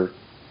utter,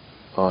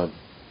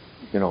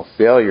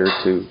 failure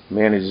to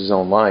manage his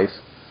own life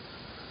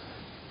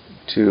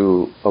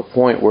to a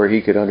point where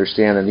he could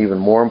understand an even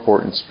more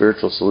important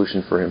spiritual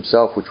solution for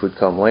himself, which would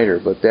come later.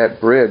 But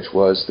that bridge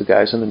was the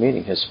guys in the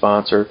meeting, his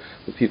sponsor,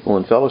 the people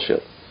in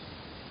fellowship.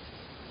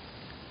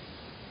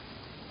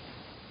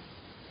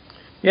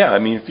 Yeah, I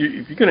mean, if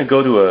you're going to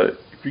go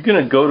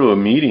to a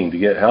meeting to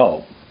get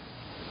help,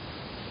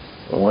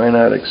 well, why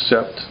not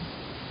accept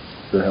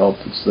the help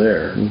that's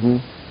there? Mm-hmm.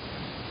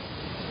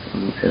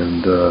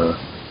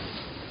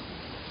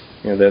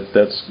 And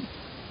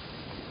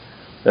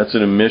that's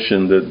an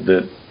admission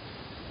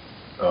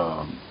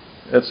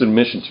that's an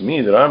admission to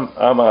me that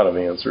I'm out of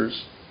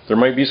answers. There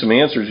might be some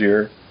answers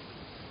here.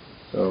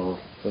 So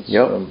that's,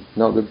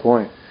 no, good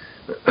point.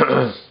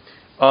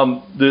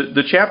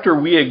 The chapter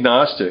We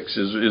Agnostics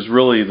is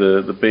really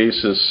the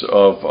basis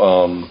of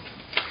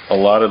a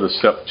lot of the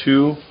Step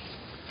 2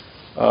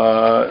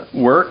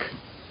 work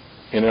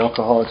in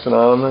Alcoholics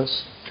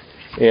Anonymous,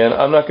 and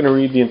I'm not going to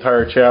read the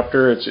entire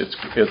chapter.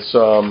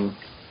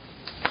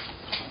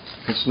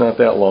 It's not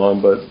that long,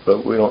 but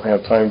we don't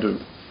have time to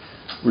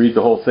read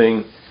the whole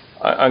thing.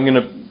 I'm going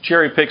to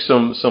cherry pick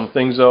some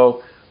things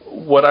though.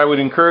 What I would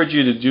encourage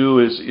you to do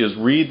is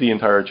read the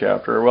entire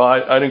chapter. Well,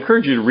 I'd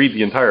encourage you to read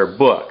the entire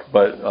book,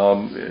 but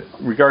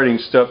regarding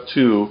Step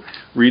 2,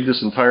 read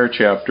this entire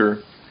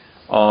chapter.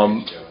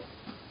 Pardon?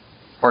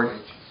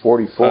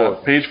 44.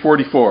 Page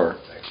 44.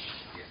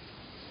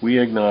 We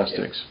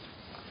Agnostics.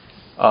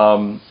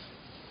 And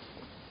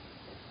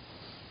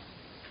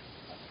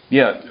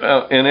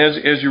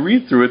as you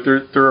read through it,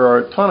 there are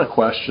a ton of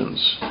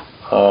questions,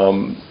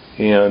 and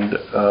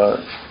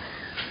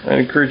I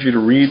encourage you to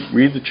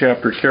read the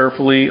chapter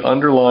carefully,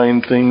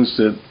 underline things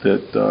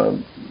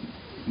that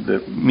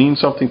mean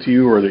something to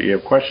you or that you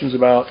have questions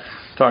about.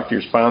 Talk to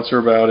your sponsor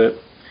about it.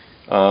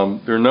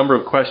 There are a number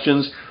of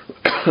questions.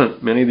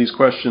 Many of these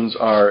questions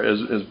are,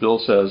 as Bill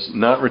says,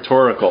 not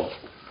rhetorical.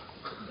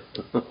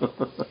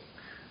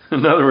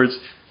 In other words,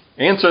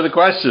 answer the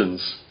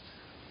questions.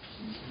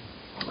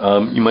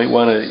 You might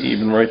want to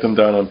even write them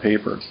down on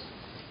paper.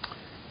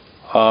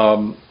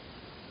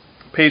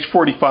 Page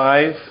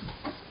 45,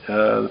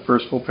 the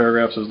first full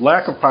paragraph says,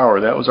 lack of power,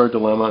 that was our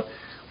dilemma.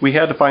 We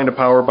had to find a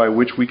power by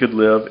which we could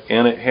live,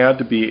 and it had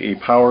to be a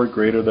power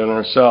greater than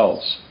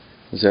ourselves.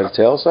 Is that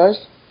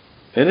italicized?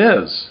 It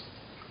is.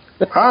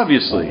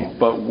 Obviously,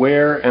 but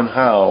where and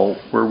how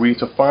were we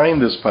to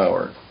find this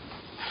power?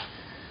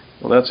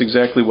 Well, that's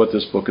exactly what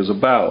this book is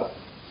about.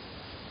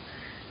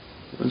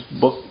 This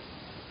book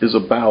is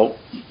about,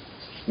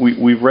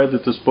 we've read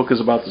that this book is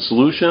about the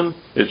solution.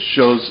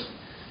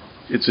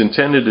 It's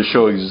intended to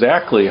show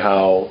exactly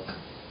how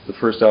the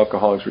first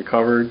alcoholics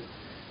recovered,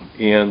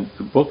 and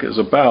the book is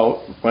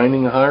about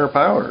finding a higher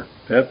power.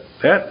 That's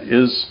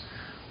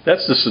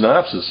the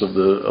synopsis of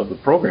the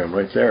program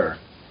right there.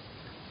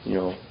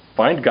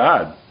 Find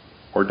God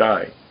or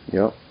die.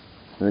 Yep.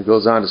 And it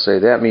goes on to say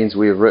that means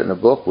we have written a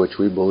book which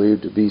we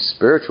believe to be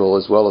spiritual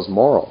as well as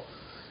moral.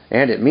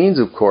 And it means,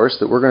 of course,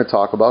 that we're going to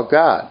talk about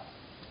God,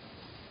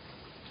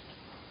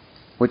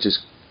 which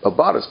is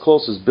about as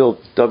close as Bill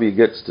W.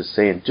 gets to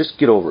saying, just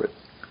get over it.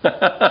 I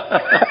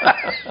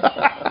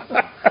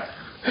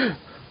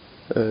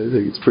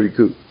think it's pretty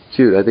cute.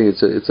 I think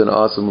it's an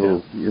awesome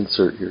little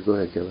insert here. Go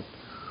ahead, Kevin.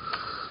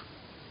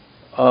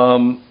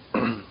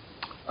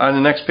 On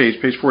the next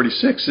page, page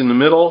 46, in the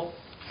middle,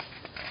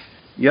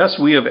 yes,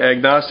 we have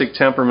agnostic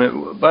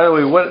temperament. By the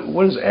way,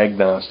 what is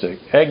agnostic?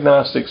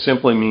 Agnostic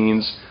simply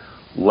means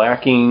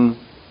lacking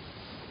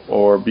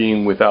or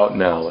being without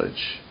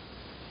knowledge.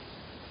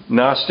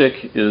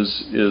 Gnostic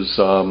is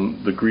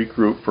the Greek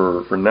root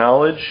for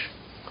knowledge,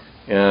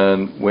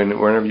 and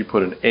whenever you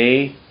put an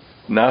A,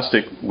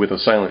 Gnostic with a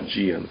silent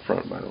G in the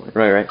front, by the way.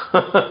 Right.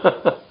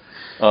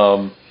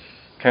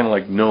 Kind of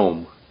like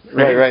gnome.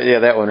 Right. Yeah,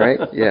 that one, right?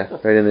 Yeah,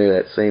 right in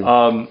there, that same.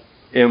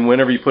 And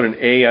whenever you put an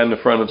A on the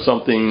front of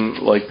something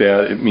like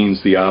that, it means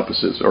the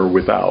opposites, or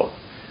without.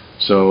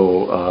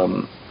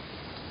 So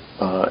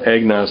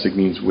agnostic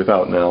means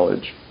without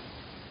knowledge.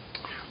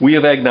 We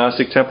of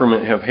agnostic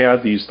temperament have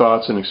had these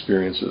thoughts and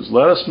experiences.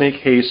 Let us make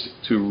haste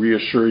to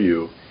reassure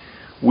you.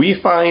 We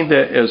find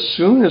that as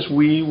soon as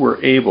we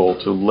were able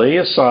to lay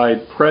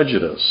aside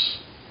prejudice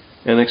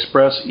and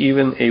express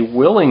even a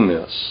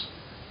willingness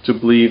to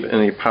believe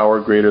in a power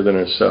greater than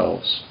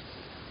ourselves,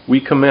 we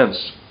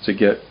commenced to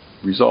get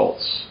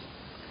results,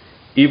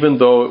 even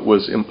though it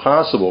was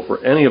impossible for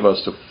any of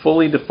us to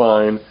fully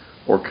define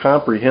or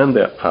comprehend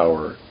that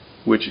power,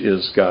 which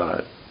is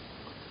God.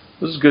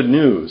 This is good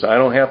news. I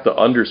don't have to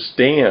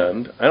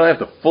understand. I don't have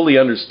to fully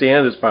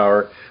understand His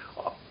power.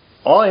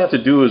 All I have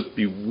to do is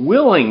be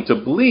willing to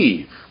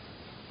believe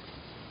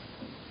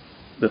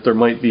that there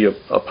might be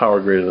a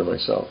power greater than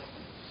myself.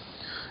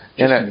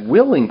 Just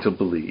willing to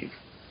believe.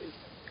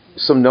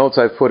 Some notes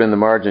I've put in the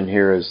margin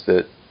here is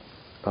that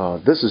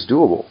this is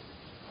doable.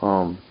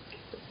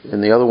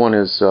 And the other one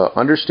is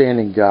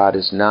understanding God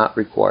is not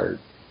required.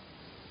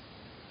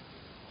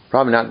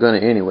 Probably not going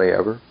to anyway,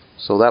 ever.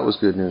 So that was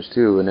good news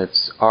too. And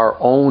it's our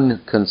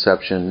own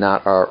conception,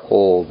 not our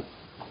old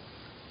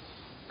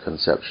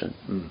conception.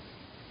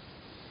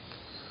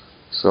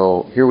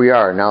 So here we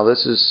are. Now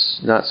this is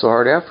not so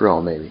hard after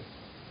all, maybe.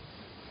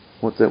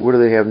 What do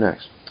they have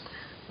next?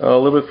 A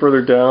little bit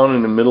further down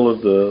in the middle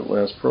of the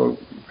last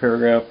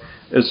paragraph.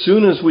 As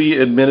soon as we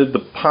admitted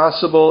the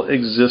possible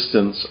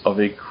existence of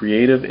a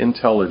creative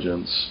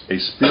intelligence, a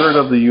spirit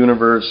of the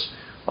universe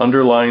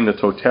underlying the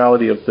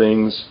totality of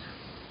things,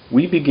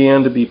 we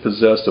began to be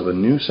possessed of a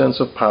new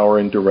sense of power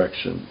and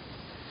direction,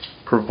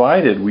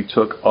 provided we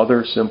took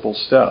other simple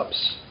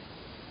steps.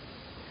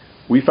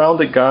 We found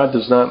that God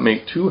does not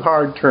make too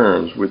hard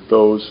terms with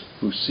those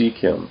who seek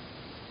Him.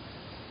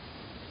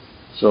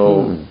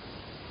 So,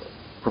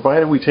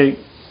 provided we take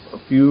a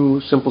few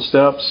simple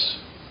steps,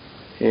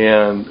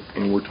 and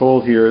we're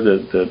told here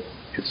that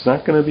it's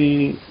not going to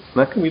be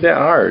that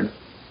hard.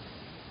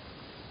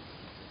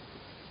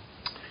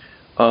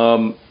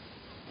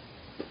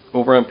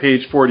 Over on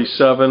page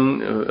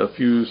 47, a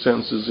few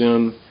sentences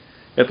in,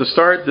 at the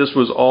start, this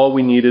was all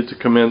we needed to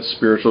commence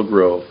spiritual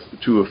growth,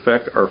 to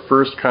effect our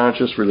first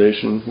conscious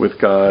relation with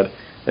God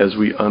as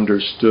we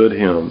understood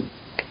Him.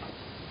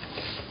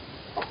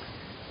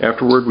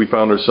 Afterward, we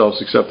found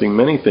ourselves accepting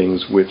many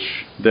things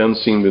which then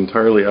seemed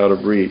entirely out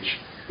of reach.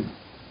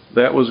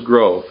 That was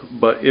growth,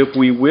 but if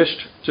we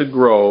wished to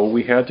grow,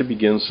 we had to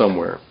begin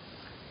somewhere.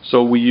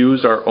 So we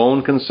used our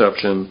own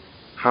conception,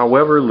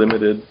 however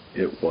limited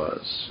it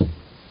was.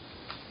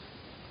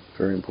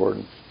 Very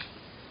important.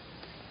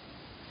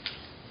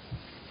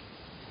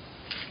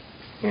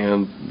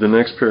 And the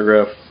next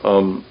paragraph,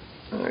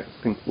 I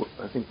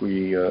think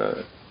we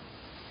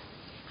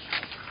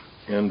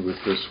end with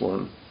this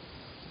one.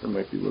 There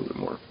might be a little bit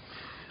more.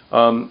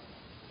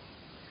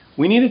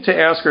 We needed to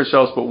ask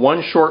ourselves but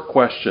one short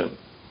question.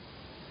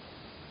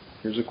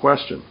 Here's a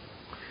question.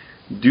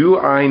 Do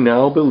I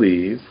now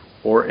believe,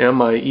 or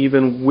am I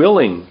even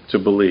willing to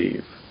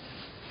believe,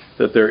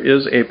 that there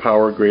is a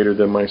power greater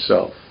than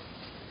myself?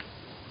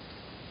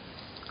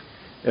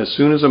 As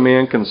soon as a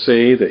man can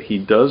say that he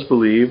does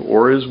believe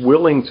or is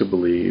willing to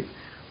believe,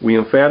 we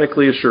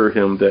emphatically assure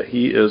him that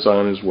he is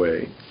on his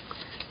way.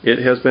 It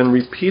has been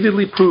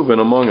repeatedly proven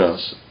among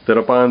us that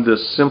upon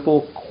this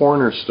simple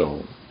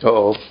cornerstone...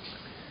 Uh-oh.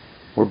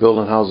 We're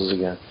building houses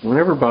again.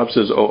 Whenever Bob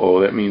says uh-oh,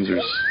 that means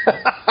there's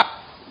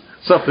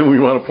something we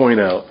want to point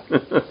out.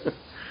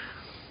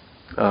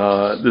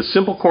 The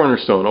simple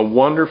cornerstone, a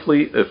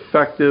wonderfully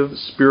effective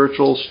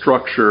spiritual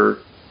structure,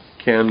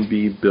 can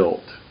be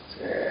built.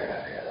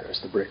 Yeah, there's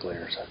the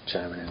bricklayers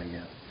chiming in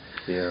again.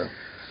 Yeah.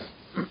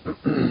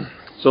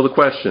 So the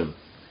question,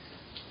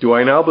 do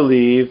I now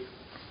believe,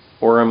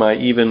 or am I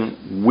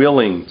even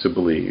willing to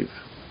believe,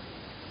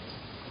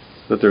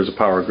 that there's a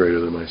power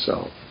greater than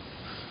myself?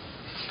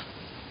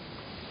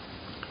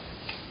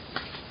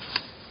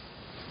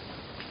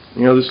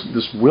 You know,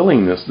 this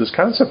willingness, this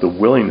concept of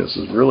willingness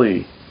is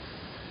really,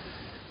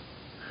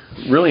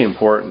 really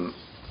important.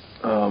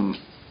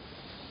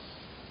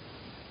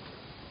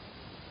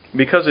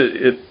 Because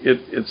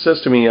it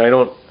says to me, I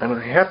don't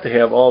have to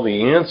have all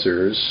the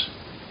answers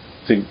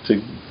to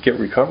get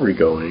recovery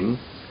going.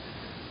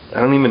 I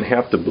don't even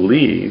have to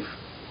believe.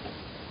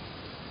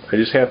 I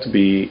just have to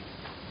be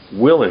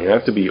willing. I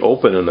have to be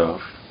open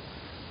enough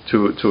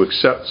to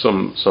accept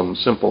some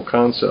simple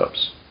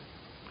concepts.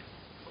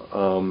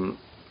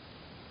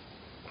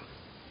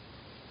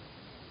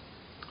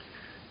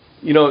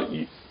 You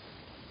know,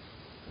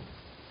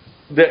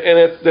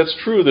 that's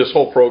true. This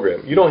whole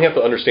program, you don't have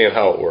to understand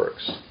how it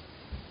works.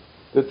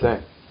 Good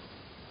thing.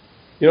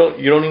 You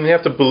don't even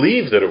have to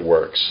believe that it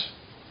works.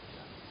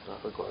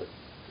 Not required.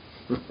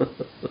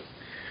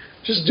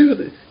 Just do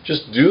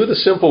the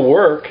simple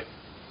work,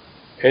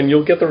 and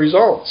you'll get the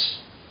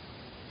results.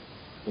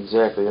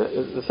 Exactly.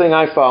 The thing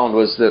I found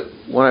was that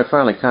when I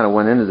finally kind of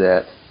went into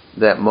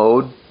that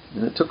mode,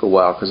 and it took a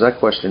while because I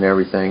questioned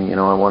everything. You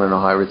know, I want to know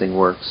how everything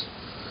works.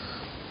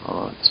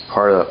 It's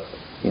part of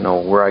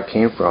where I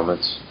came from.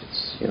 It's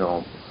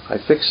I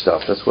fix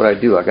stuff. That's what I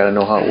do. I got to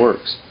know how it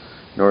works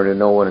in order to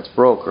know when it's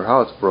broke or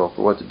how it's broke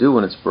or what to do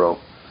when it's broke.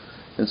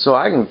 And so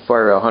I can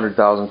fire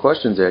 100,000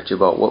 questions at you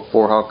about what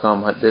for, how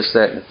come, this,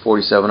 that, and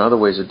 47 other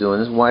ways of doing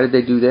this. Why did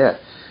they do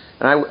that?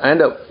 And I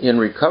end up in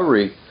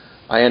recovery.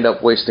 I end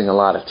up wasting a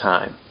lot of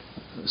time.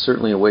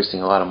 Certainly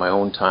wasting a lot of my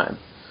own time.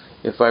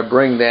 If I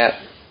bring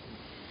that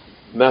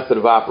method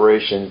of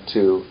operation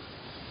to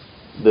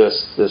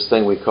this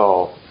thing we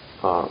call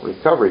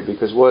recovery,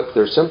 because what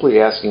they're simply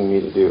asking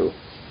me to do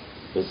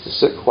is to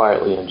sit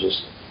quietly and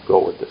just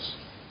go with this.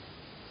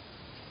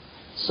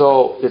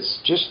 So it's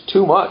just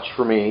too much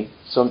for me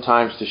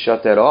sometimes to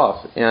shut that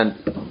off. And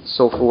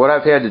so for what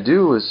I've had to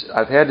do is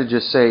I've had to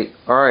just say,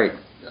 all right,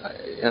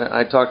 and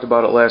I talked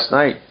about it last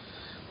night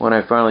when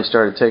I finally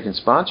started taking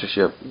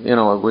sponsorship. You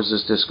know, it was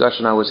this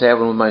discussion I was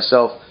having with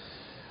myself.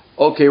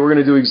 Okay, we're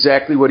going to do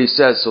exactly what he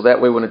says, so that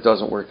way when it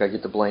doesn't work, I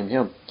get to blame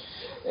him.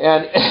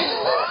 And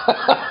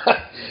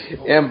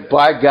and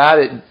by God,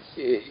 it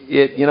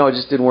you know, it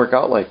just didn't work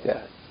out like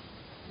that.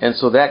 And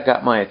so that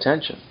got my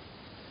attention.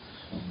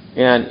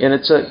 And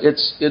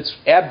it's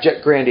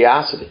abject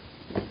grandiosity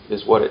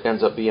is what it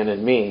ends up being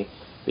in me,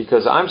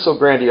 because I'm so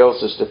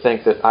grandiose as to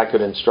think that I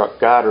could instruct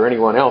God or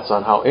anyone else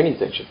on how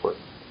anything should work.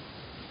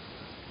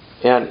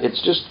 And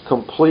it's just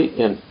complete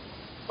and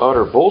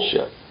utter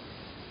bullshit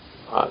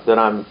that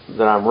I'm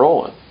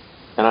rolling.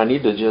 And I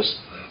need to just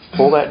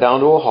pull that down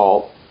to a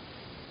halt,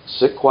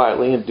 sit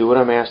quietly and do what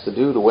I'm asked to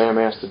do the way I'm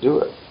asked to do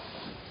it.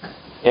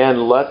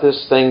 And let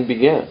this thing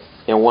begin.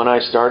 And when I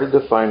started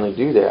to finally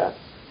do that,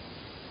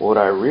 what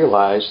I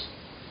realized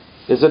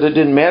is that it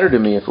didn't matter to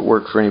me if it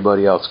worked for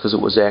anybody else, because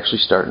it was actually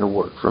starting to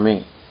work for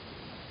me.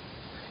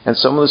 And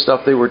some of the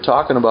stuff they were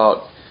talking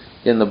about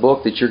in the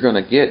book that you're going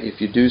to get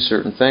if you do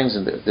certain things,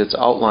 and that's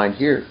outlined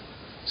here,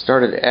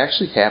 started to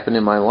actually happen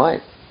in my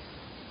life.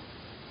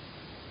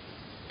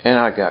 And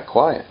I got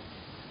quiet.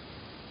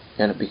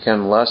 And it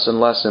became less and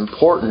less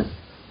important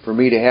for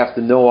me to have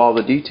to know all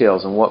the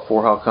details and what,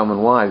 for, how, come,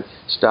 and why.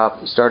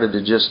 Started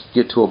to just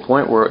get to a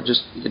point where it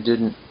just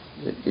didn't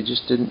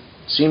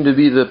seem to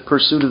be the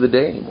pursuit of the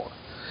day anymore.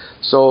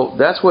 So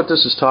that's what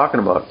this is talking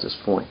about at this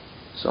point.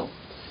 So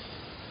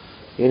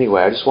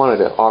anyway, I just wanted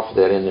to offer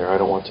that in there. I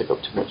don't want to take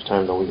up too much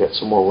time, though. We got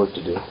some more work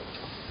to do.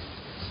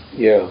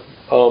 Yeah.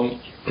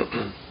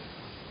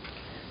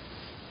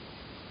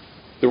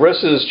 The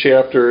rest of this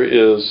chapter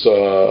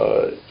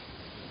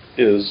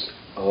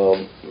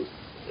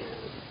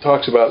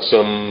talks about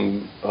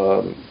some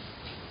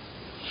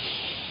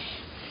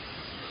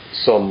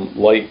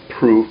light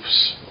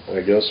proofs,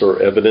 I guess,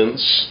 or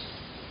evidence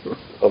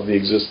of the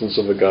existence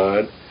of a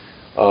God.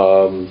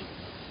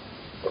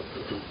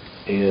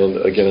 And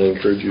again, I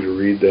encourage you to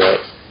read that.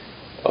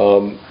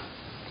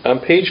 On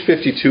page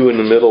 52 in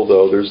the middle,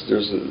 though,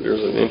 there's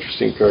an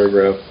interesting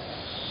paragraph.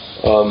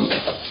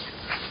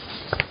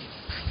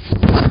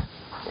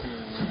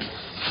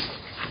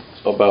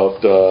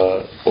 About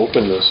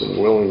openness and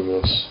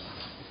willingness.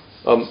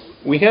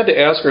 We had to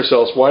ask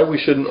ourselves why we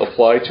shouldn't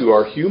apply to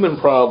our human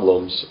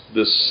problems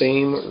this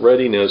same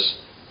readiness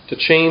to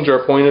change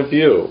our point of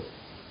view.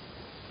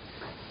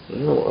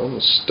 I'm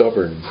a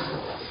stubborn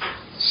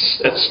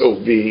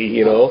SOB,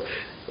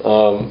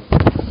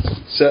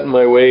 set in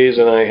my ways,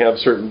 and I have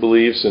certain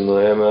beliefs, and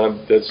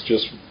that's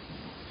just,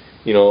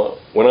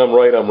 when I'm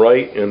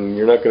right, and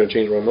you're not going to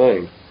change my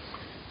mind.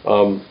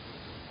 And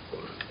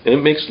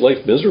it makes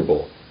life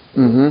miserable.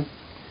 Mm-hmm.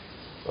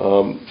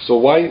 So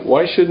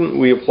why shouldn't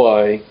we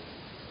apply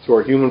to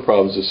our human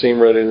problems the same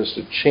readiness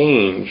to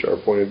change our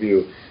point of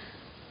view?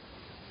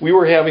 We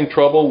were having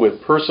trouble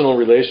with personal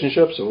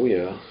relationships. Oh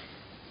yeah.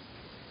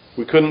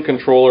 We couldn't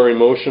control our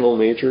emotional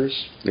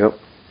natures. Yep.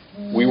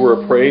 We were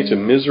a prey to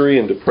misery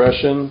and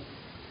depression.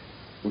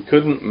 We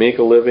couldn't make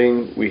a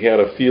living. We had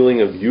a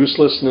feeling of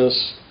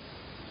uselessness.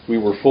 We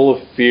were full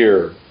of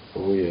fear.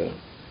 Oh yeah.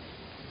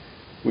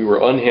 We were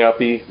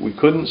unhappy. We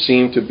couldn't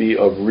seem to be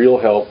of real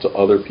help to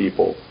other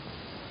people.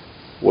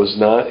 Was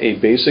not a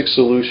basic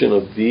solution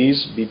of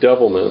these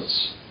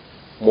bedevilments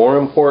more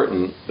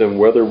important than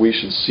whether we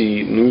should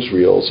see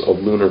newsreels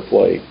of lunar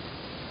flight?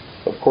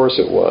 Of course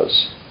it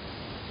was.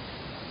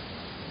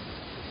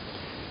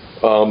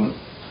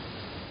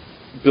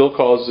 Bill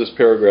calls this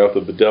paragraph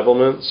the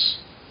bedevilments.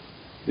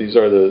 These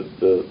are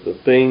the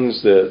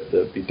things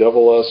that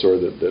bedevil us or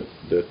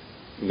that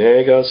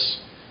nag us.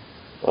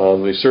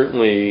 They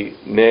certainly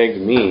nagged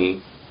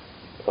me.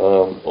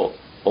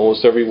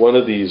 Almost every one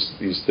of these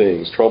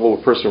things. Trouble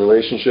with personal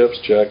relationships,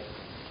 check.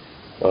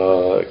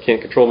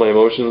 Can't control my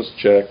emotions,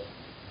 check.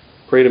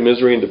 Prey to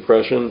misery and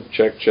depression,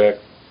 check.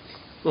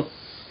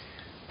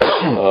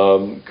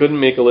 Couldn't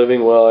make a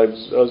living. Well, I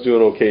was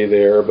doing okay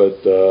there,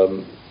 but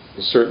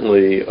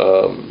certainly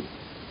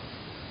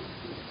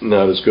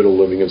not as good a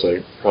living as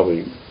I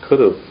probably could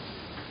have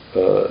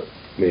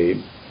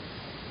made.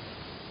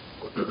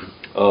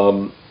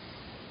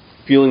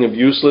 Feeling of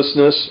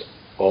uselessness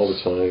all the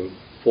time.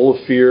 Full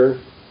of fear,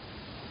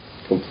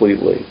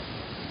 completely.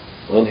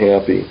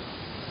 Unhappy.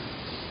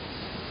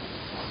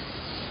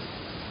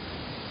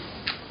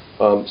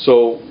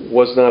 So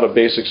was not a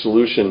basic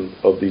solution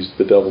of these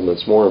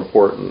bedevilments more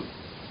important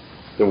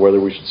than whether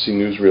we should see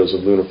newsreels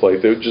of lunar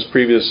flight? Just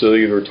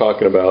previously, we were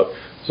talking about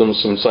some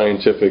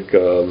scientific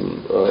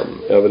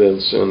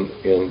evidence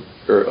and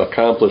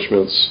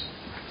accomplishments,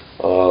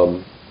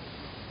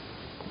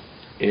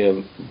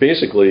 and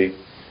basically,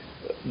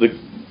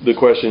 the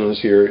question is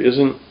here: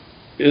 isn't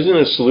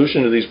a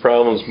solution to these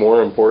problems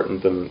more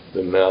important than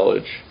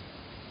knowledge?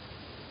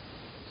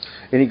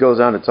 And he goes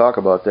on to talk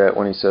about that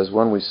when he says,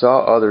 when we saw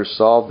others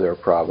solve their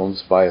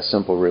problems by a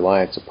simple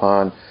reliance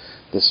upon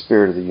the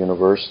spirit of the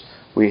universe.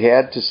 We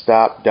had to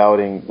stop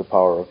doubting the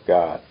power of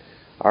God.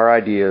 Our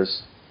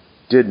ideas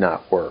did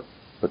not work,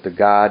 but the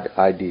God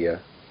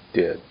idea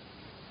did.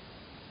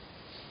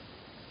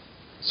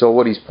 So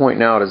what he's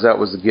pointing out is that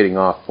was the getting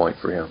off point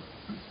for him.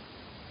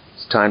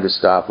 It's time to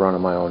stop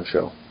running my own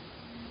show.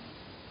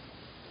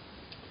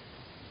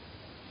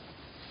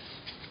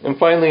 And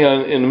finally,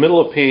 in the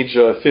middle of page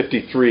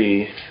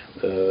 53,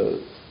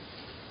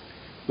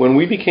 when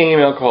we became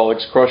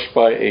alcoholics crushed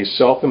by a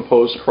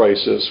self-imposed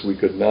crisis we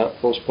could not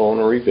postpone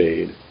or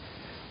evade,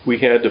 we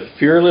had to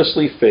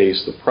fearlessly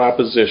face the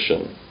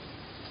proposition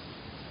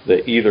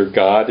that either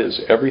God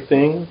is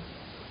everything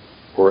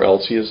or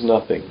else He is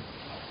nothing.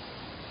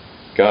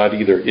 God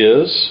either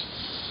is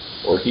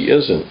or He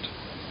isn't.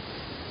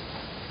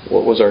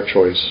 What was our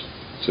choice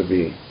to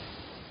be?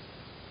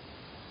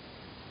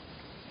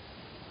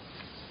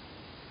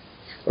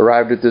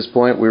 Arrived at this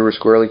point, we were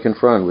squarely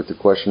confronted with the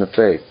question of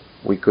faith.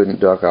 We couldn't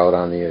duck out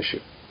on the issue.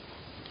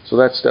 So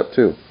that's step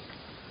 2.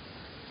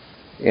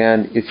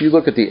 And if you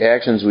look at the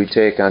actions we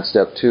take on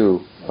step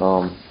 2,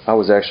 I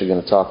was actually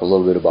going to talk a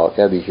little bit about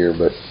Hebby here,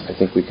 but I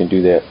think we can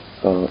do that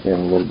in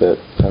a little bit.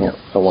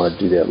 I want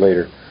to do that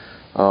later.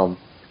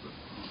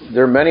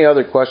 There are many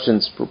other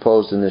questions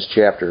proposed in this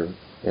chapter,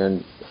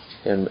 and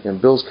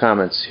Bill's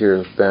comments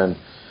here have been,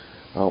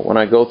 when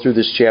I go through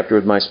this chapter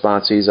with my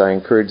sponsees, I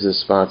encourage the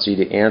sponsee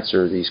to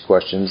answer these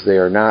questions. They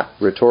are not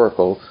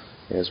rhetorical,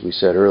 as we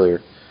said earlier.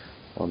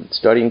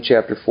 Studying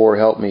chapter 4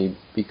 helped me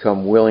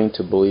become willing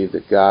to believe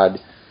that God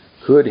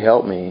could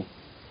help me,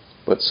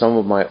 but some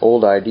of my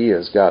old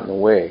ideas got in the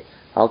way.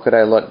 How could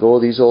I let go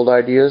of these old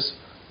ideas?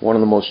 One of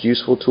the most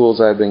useful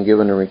tools I've been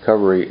given in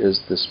recovery is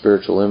the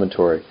spiritual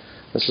inventory.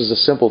 This is a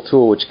simple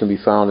tool which can be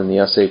found in the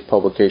essay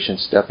publication,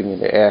 Stepping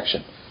into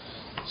Action.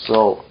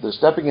 So the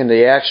Stepping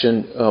into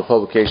Action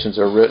publications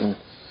are written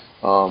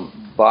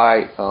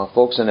by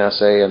folks in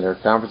essay, and they're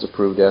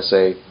conference-approved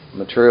essay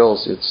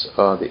materials. It's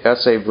the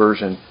essay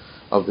version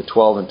of the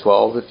 12 and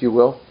 12, if you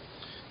will.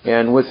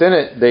 And within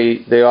it,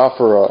 they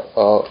offer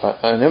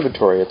an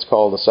inventory. It's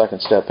called the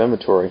second step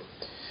inventory.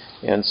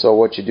 And so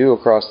what you do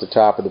across the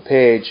top of the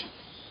page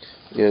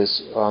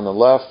is on the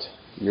left,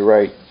 you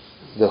write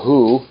the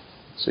who.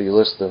 So you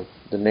list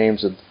the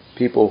names of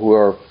people who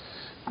are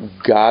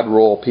God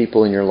role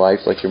people in your life,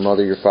 like your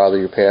mother, your father,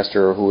 your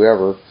pastor, or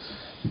whoever.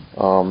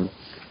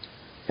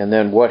 And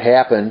then what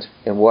happened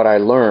and what I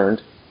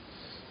learned.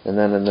 And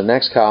then in the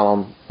next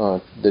column,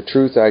 the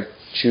truth I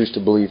choose to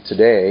believe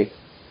today.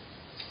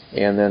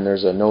 And then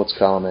there's a notes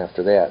column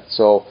after that.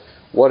 So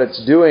what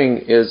it's doing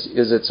is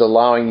it's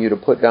allowing you to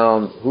put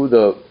down who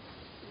the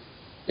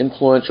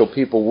influential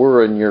people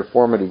were in your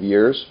formative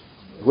years,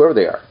 whoever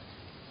they are,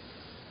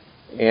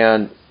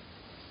 and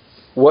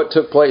what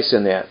took place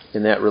in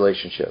that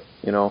relationship.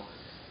 You know,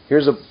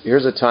 here's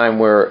a time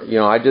where, you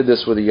know, I did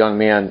this with a young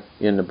man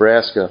in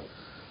Nebraska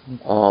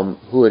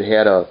who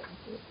had a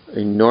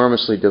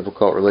enormously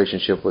difficult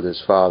relationship with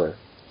his father,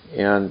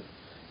 and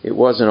it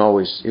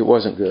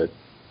wasn't good.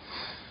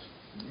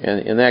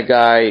 And that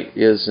guy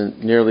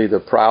isn't nearly the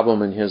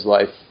problem in his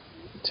life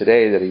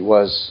today that he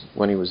was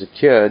when he was a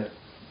kid.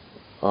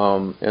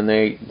 And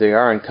they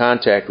are in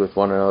contact with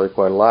one another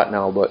quite a lot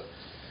now, but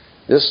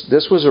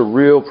this was a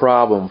real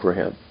problem for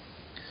him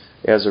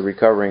as a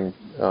recovering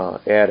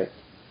addict.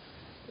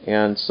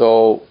 And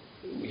so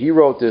he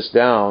wrote this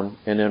down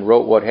and then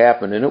wrote what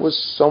happened, and it was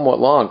somewhat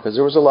long because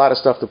there was a lot of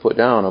stuff to put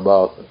down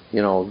about,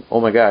 you know,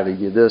 oh my God, he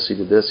did this, he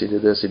did this, he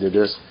did this, he did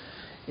this.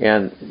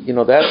 And, you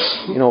know,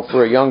 that's, you know,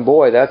 for a young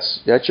boy,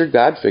 that's your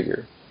God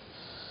figure.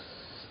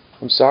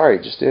 I'm sorry,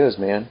 it just is,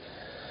 man.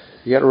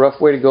 You had a rough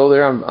way to go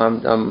there.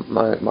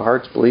 My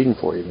heart's bleeding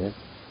for you,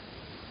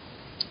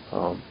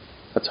 man.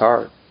 That's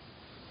hard.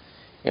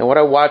 And what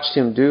I watched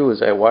him do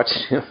is I watched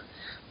him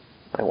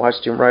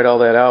write all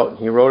that out.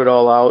 He wrote it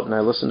all out, and I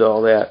listened to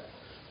all that.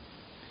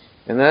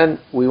 And then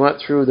we went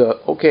through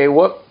okay,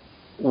 what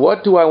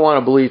do I want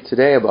to believe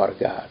today about a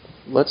God?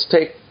 Let's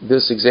take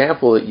this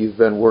example that you've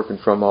been working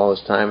from all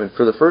this time, and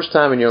for the first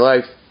time in your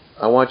life,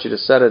 I want you to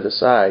set it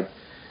aside.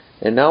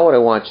 And now what I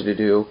want you to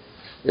do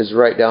is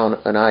write down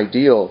an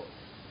ideal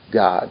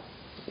God.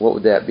 What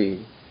would that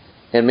be?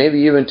 And maybe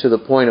even to the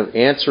point of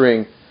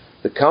answering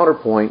the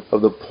counterpoint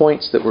of the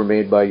points that were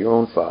made by your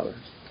own father.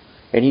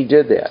 And he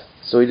did that.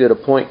 So he did a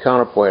point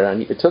counterpoint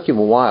on. It took him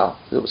a while.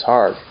 It was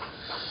hard.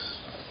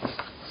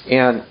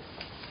 And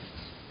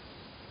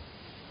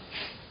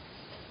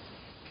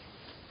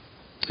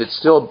it's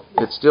still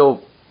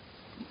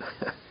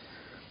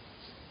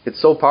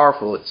it's so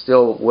powerful. It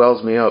still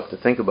wells me up to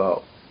think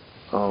about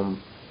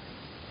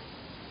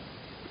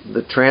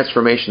the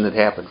transformation that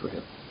happened for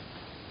him.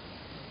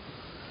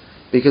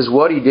 Because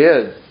what he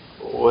did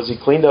was he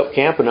cleaned up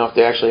camp enough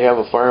to actually have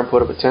a fire and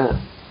put up a tent.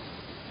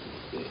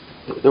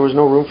 There was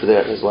no room for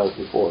that in his life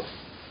before.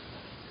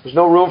 There's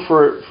no room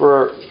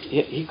for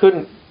he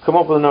couldn't come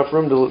up with enough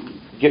room to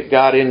get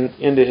God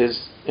into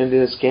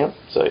his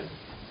campsite.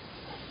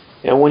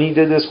 And when he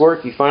did this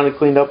work, he finally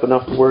cleaned up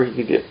enough to where he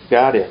could get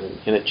God in,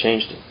 and it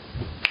changed him.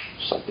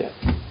 Just like that.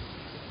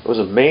 It was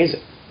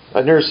amazing.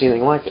 I'd never seen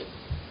anything like it.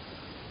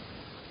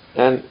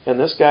 And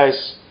this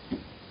guy's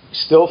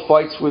still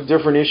fights with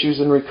different issues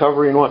in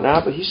recovery and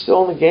whatnot, but he's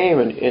still in the game.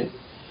 And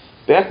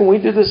back when we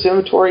did this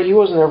inventory, he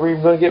wasn't ever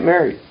even going to get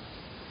married.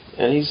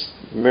 And he's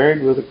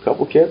married with a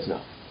couple kids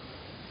now.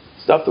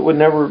 Stuff that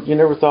you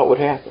never thought would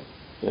happen,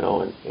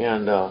 and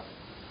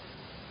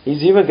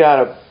he's even got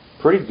a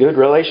pretty good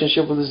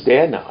relationship with his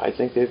dad now. I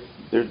think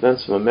there's been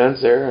some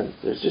amends there, and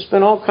there's just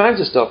been all kinds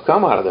of stuff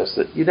come out of this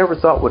that you never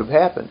thought would have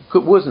happened.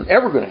 Wasn't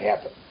ever going to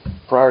happen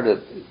prior to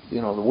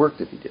the work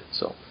that he did.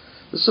 So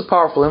this is a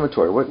powerful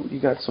inventory. You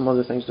got some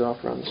other things to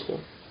offer on this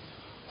one?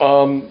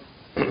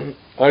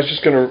 I was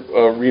just going to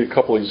read a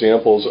couple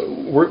examples.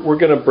 We're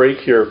going to break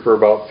here for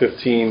about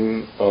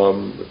 15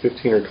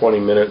 or 20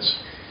 minutes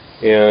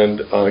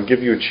and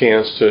give you a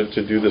chance to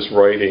do this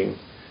writing.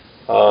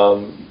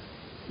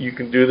 You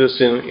can do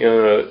this in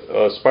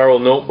a spiral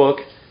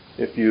notebook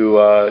if you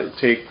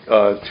take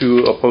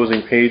 2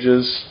 opposing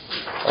pages,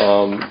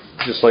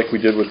 just like we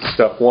did with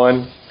step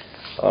 1.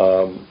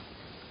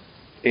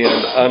 And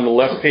on the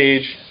left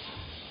page,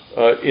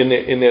 in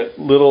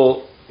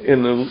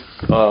the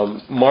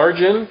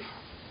margin,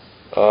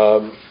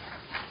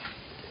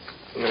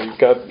 you've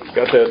got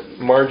that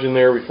margin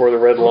there before the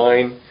red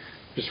line.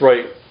 Just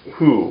write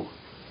who.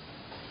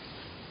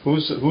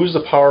 Who's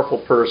the powerful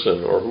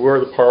person, or who are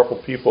the powerful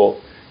people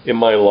in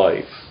my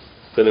life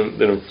that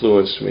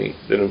influenced me,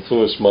 that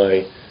influenced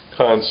my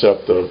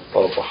concept of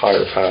a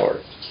higher power.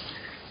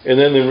 And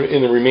then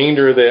in the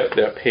remainder of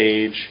that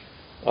page,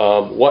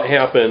 what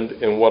happened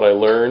and what I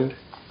learned.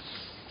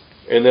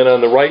 And then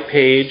on the right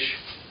page,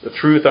 the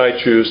truth I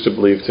choose to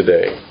believe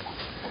today.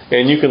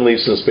 And you can leave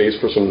some space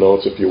for some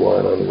notes if you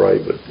want on the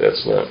right, but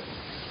that's not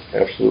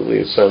absolutely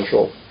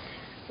essential.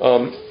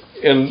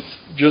 And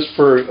just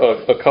for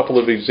a couple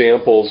of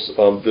examples,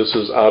 this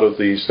is out of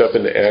the Step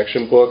Into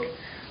Action book.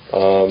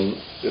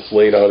 It's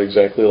laid out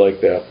exactly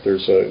like that.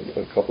 There's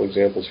a couple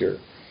examples here.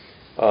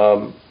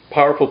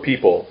 Powerful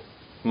people.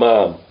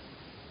 Mom.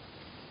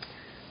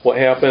 What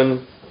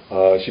happened?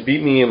 She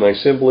beat me and my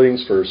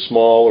siblings for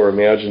small or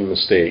imagined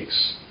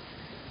mistakes.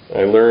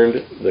 I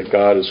learned that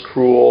God is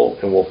cruel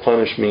and will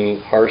punish me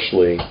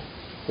harshly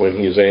when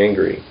He is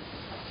angry.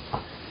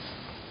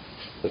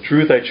 The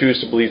truth I choose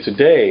to believe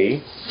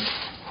today,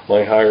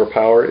 my higher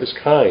power is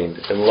kind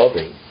and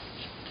loving.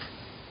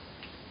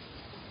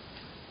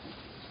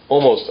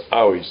 Almost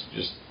always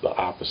just the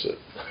opposite.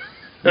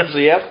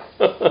 Usually, yep.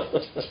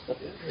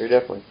 Very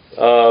definitely.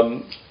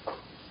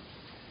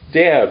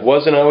 Dad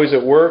wasn't always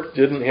at work,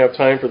 didn't have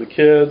time for the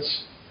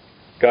kids.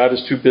 God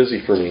is too busy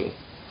for me.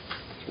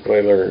 That's what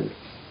I learned.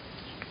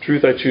 The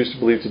truth I choose to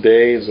believe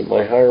today is that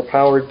my higher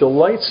power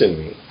delights in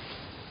me.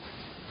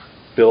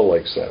 Bill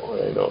likes that one,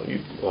 I know.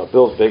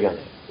 Bill's big on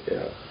it.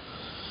 Yeah.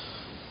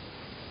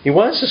 He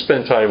wants to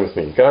spend time with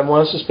me. God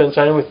wants to spend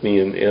time with me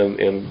and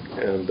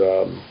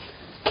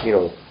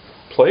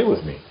play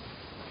with me.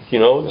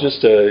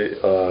 Just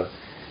to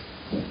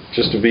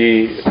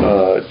be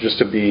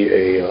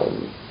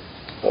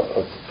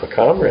a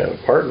comrade, a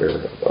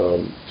partner,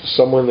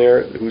 someone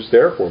there who's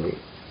there for me.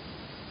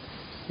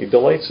 He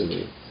delights in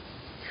me.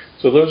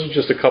 So those are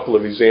just a couple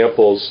of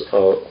examples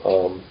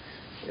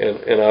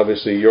and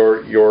obviously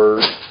your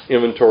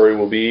inventory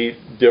will be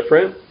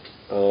different.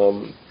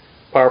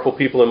 Powerful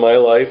people in my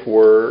life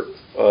were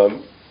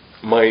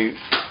my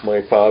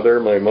father,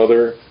 my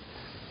mother,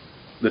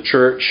 the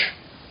church,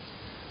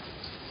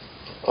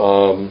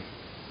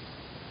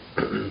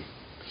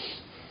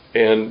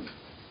 and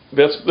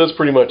that's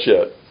pretty much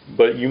it.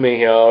 But you may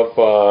have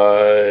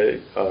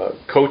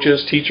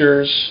coaches,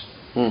 teachers,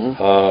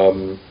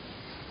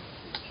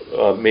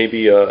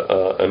 maybe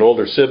an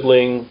older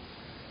sibling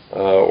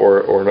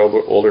or an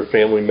older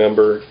family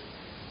member,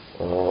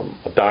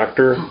 a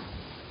doctor.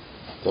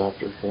 Yeah.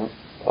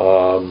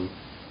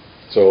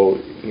 So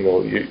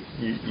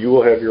you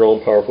will have your own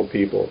powerful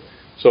people.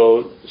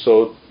 So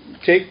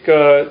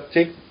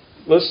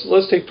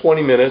let's take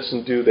 20 minutes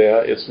and do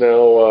that. It's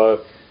now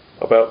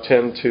about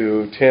 10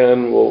 to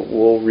 10.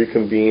 We'll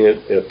reconvene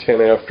at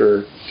 10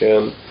 after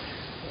 10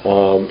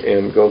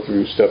 and go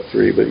through step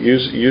 3. But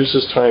use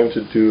this time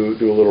to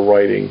do a little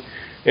writing.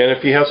 And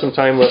if you have some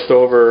time left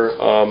over,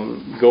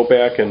 go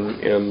back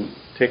and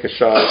take a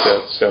shot at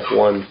that step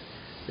 1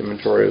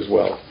 inventory as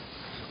well.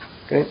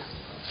 Okay.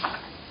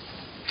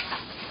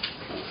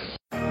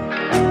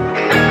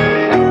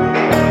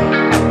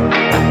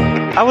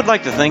 I would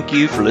like to thank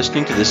you for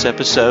listening to this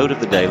episode of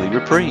the Daily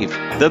Reprieve,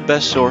 the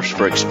best source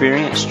for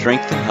experience,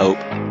 strength, and hope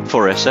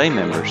for SA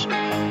members.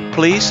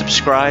 Please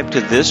subscribe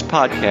to this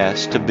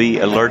podcast to be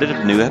alerted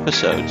of new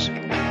episodes.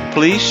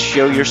 Please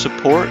show your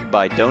support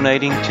by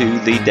donating to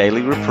the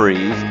Daily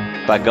Reprieve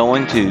by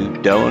going to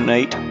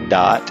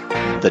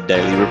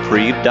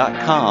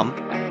donate.thedailyreprieve.com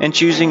and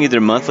choosing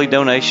either monthly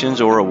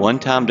donations or a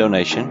one-time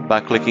donation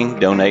by clicking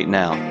Donate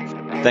Now.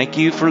 Thank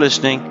you for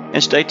listening,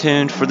 and stay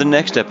tuned for the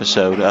next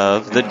episode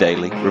of The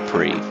Daily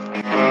Reprieve.